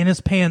in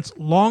his pants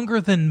longer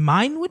than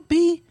mine would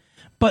be,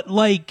 but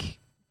like,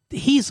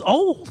 he's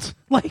old.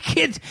 Like,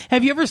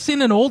 have you ever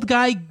seen an old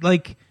guy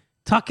like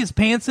tuck his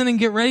pants in and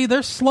get ready?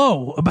 They're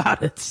slow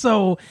about it.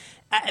 So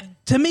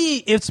to me,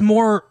 it's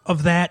more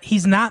of that.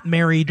 He's not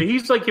married.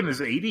 He's like in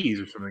his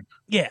 80s or something.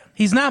 Yeah,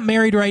 he's not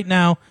married right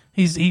now.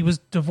 He was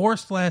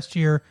divorced last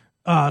year.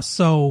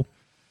 So,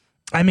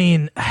 I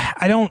mean,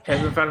 I don't...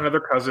 Hasn't found another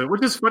cousin,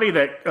 which is funny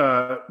that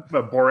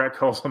Borat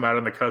calls him out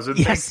on the cousin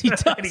Yes, thing.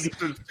 he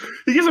does.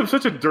 He gives him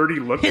such a dirty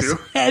look, His too.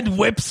 head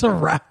whips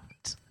around.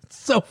 It's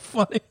so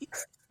funny.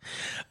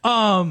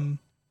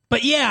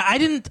 But yeah, I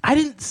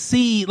didn't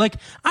see, like,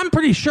 I'm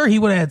pretty sure he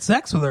would have had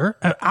sex with her,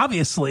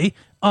 obviously.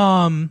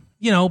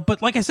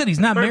 But like I said, he's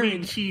not married. I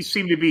mean, she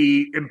seemed to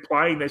be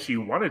implying that she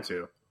wanted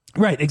to.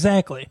 Right,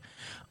 exactly.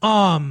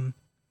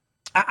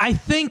 I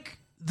think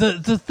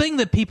the thing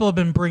that people have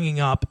been bringing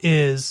up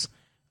is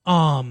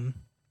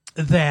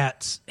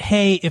that,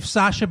 hey, if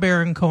Sacha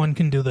Baron Cohen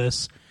can do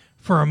this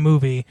for a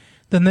movie,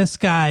 then this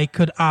guy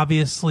could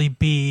obviously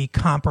be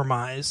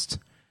compromised,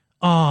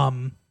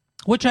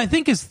 which I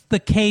think is the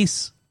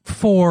case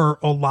for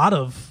a lot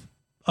of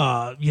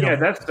Yeah,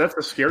 that's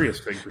the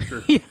scariest thing for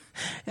sure.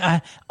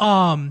 But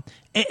the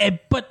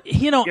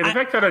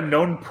fact that a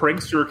known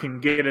prankster can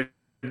get an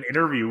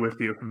interview with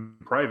you in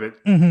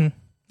private. Mm-hmm.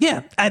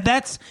 Yeah,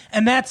 that's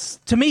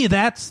to me,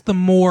 that's the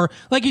more,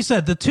 like you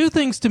said, the two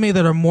things to me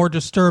that are more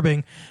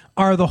disturbing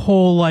are the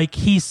whole, like,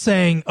 he's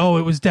saying, oh,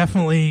 it was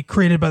definitely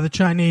created by the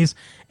Chinese,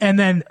 and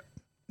then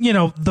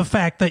the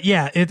fact that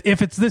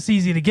if it's this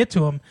easy to get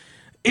to him,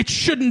 it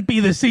shouldn't be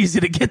this easy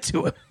to get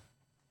to him.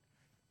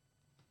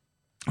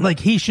 Like,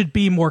 he should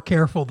be more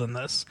careful than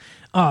this,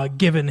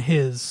 given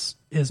his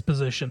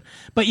position.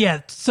 But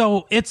yeah,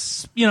 so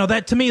it's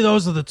that, to me,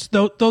 those are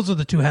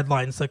the two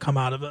headlines that come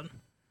out of it.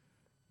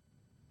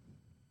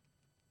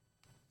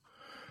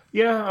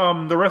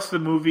 Yeah, the rest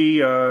of the movie,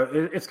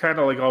 it's kind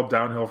of like all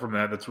downhill from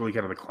that. That's really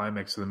kind of the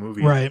climax of the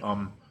movie, right?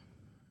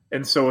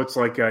 And so it's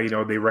like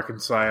they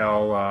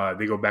reconcile.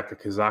 They go back to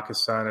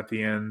Kazakhstan at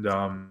the end.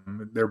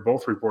 They're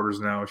both reporters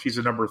now. She's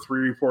a number 3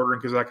 reporter in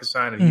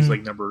Kazakhstan, and he's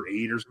like number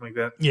 8 or something like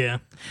that. Yeah.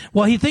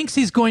 Well, he thinks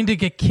he's going to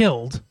get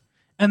killed,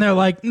 and they're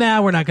like,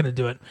 "Nah, we're not going to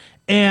do it."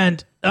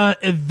 And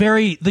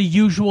the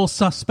usual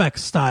suspect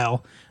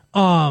style.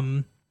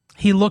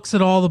 He looks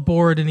at all the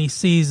board and he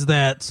sees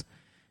that.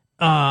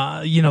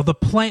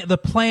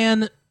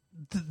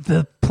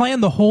 The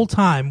plan the whole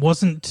time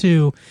wasn't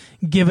to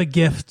give a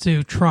gift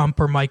to Trump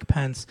or Mike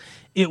Pence.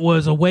 It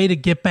was a way to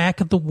get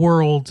back at the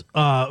world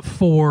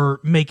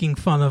for making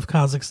fun of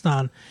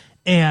Kazakhstan.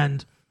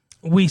 And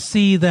we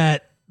see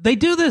that they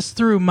do this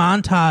through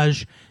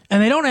montage,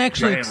 and they don't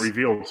actually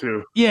reveal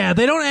too. Yeah,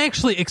 they don't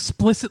actually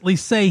explicitly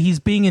say he's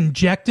being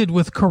injected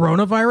with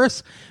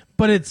coronavirus,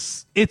 but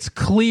it's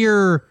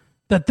clear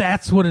that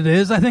that's what it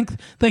is. I think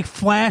they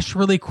flash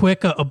really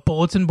quick a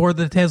bulletin board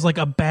that has like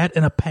a bat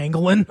and a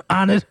pangolin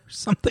on it or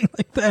something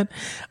like that,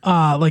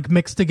 like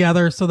mixed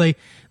together. So they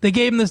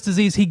gave him this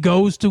disease. He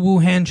goes to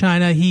Wuhan,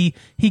 China. He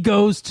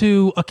goes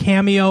to a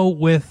cameo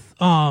with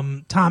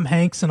Tom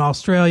Hanks in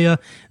Australia.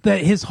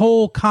 That his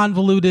whole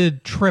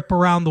convoluted trip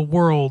around the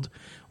world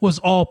was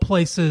all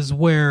places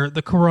where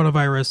the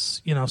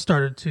coronavirus,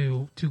 started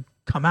to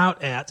come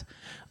out at.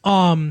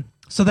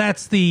 So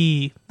that's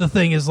the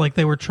thing, is like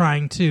they were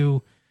trying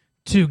to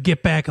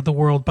get back at the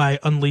world by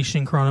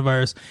unleashing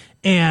coronavirus.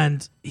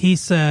 And he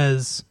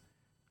says,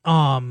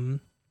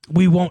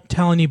 we won't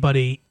tell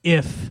anybody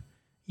if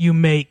you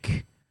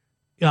make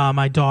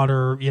my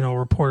daughter, a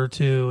reporter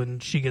too,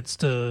 and she gets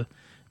to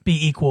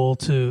be equal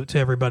to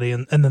everybody.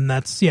 And then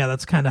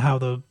that's kind of how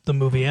the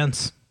movie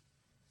ends.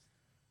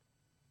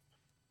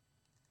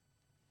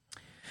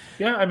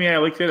 Yeah, I mean, I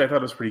liked it. I thought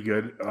it was pretty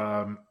good.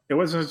 It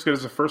wasn't as good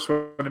as the first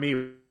one to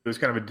me. It was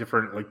kind of a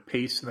different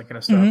pace and that kind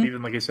of stuff. Mm-hmm.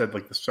 Even like I said,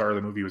 the star of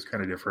the movie was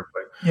kind of different.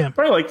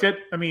 But I liked it.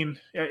 I mean,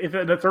 if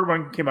the third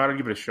one came out, I'd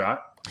give it a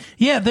shot.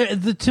 Yeah,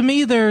 to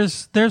me,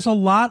 there's a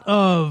lot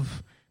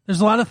of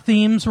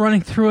themes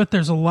running through it.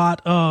 There's a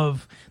lot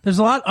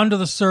under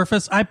the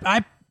surface.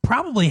 I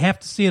probably have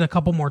to see it a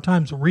couple more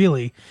times,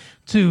 really,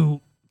 to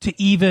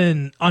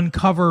even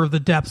uncover the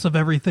depths of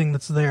everything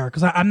that's there.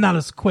 Because I'm not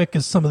as quick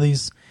as some of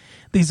these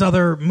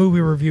other movie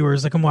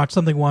reviewers that can watch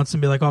something once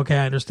and be like, okay,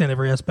 I understand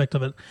every aspect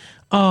of it.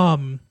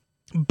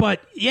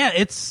 But yeah,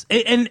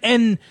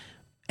 and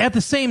at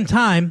the same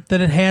time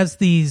that it has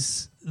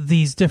these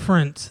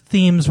different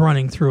themes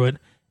running through it,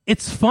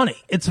 it's funny.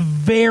 It's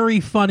very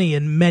funny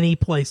in many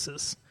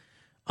places.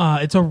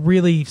 It's a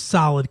really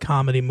solid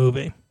comedy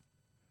movie.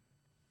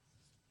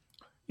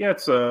 Yeah,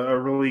 it's a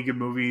really good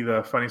movie.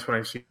 The funniest one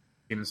I've seen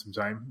in some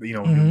time.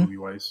 New movie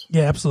wise.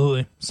 Yeah,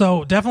 absolutely.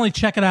 So definitely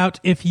check it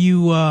out if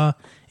you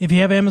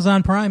have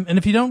Amazon Prime, and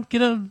if you don't,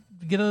 get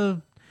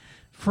a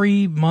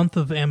free month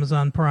of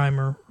Amazon Prime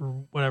or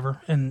whatever,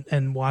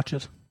 and watch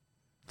it.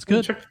 It's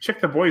good.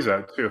 Check The Boys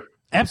out too.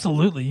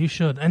 Absolutely, you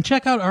should, and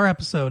check out our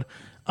episode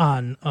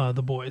on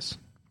The Boys.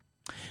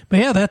 But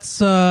yeah,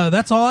 that's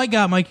all I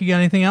got. Mike, you got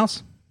anything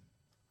else?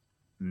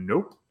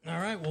 Nope. All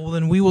right. Well,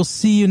 then we will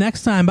see you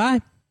next time.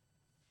 Bye.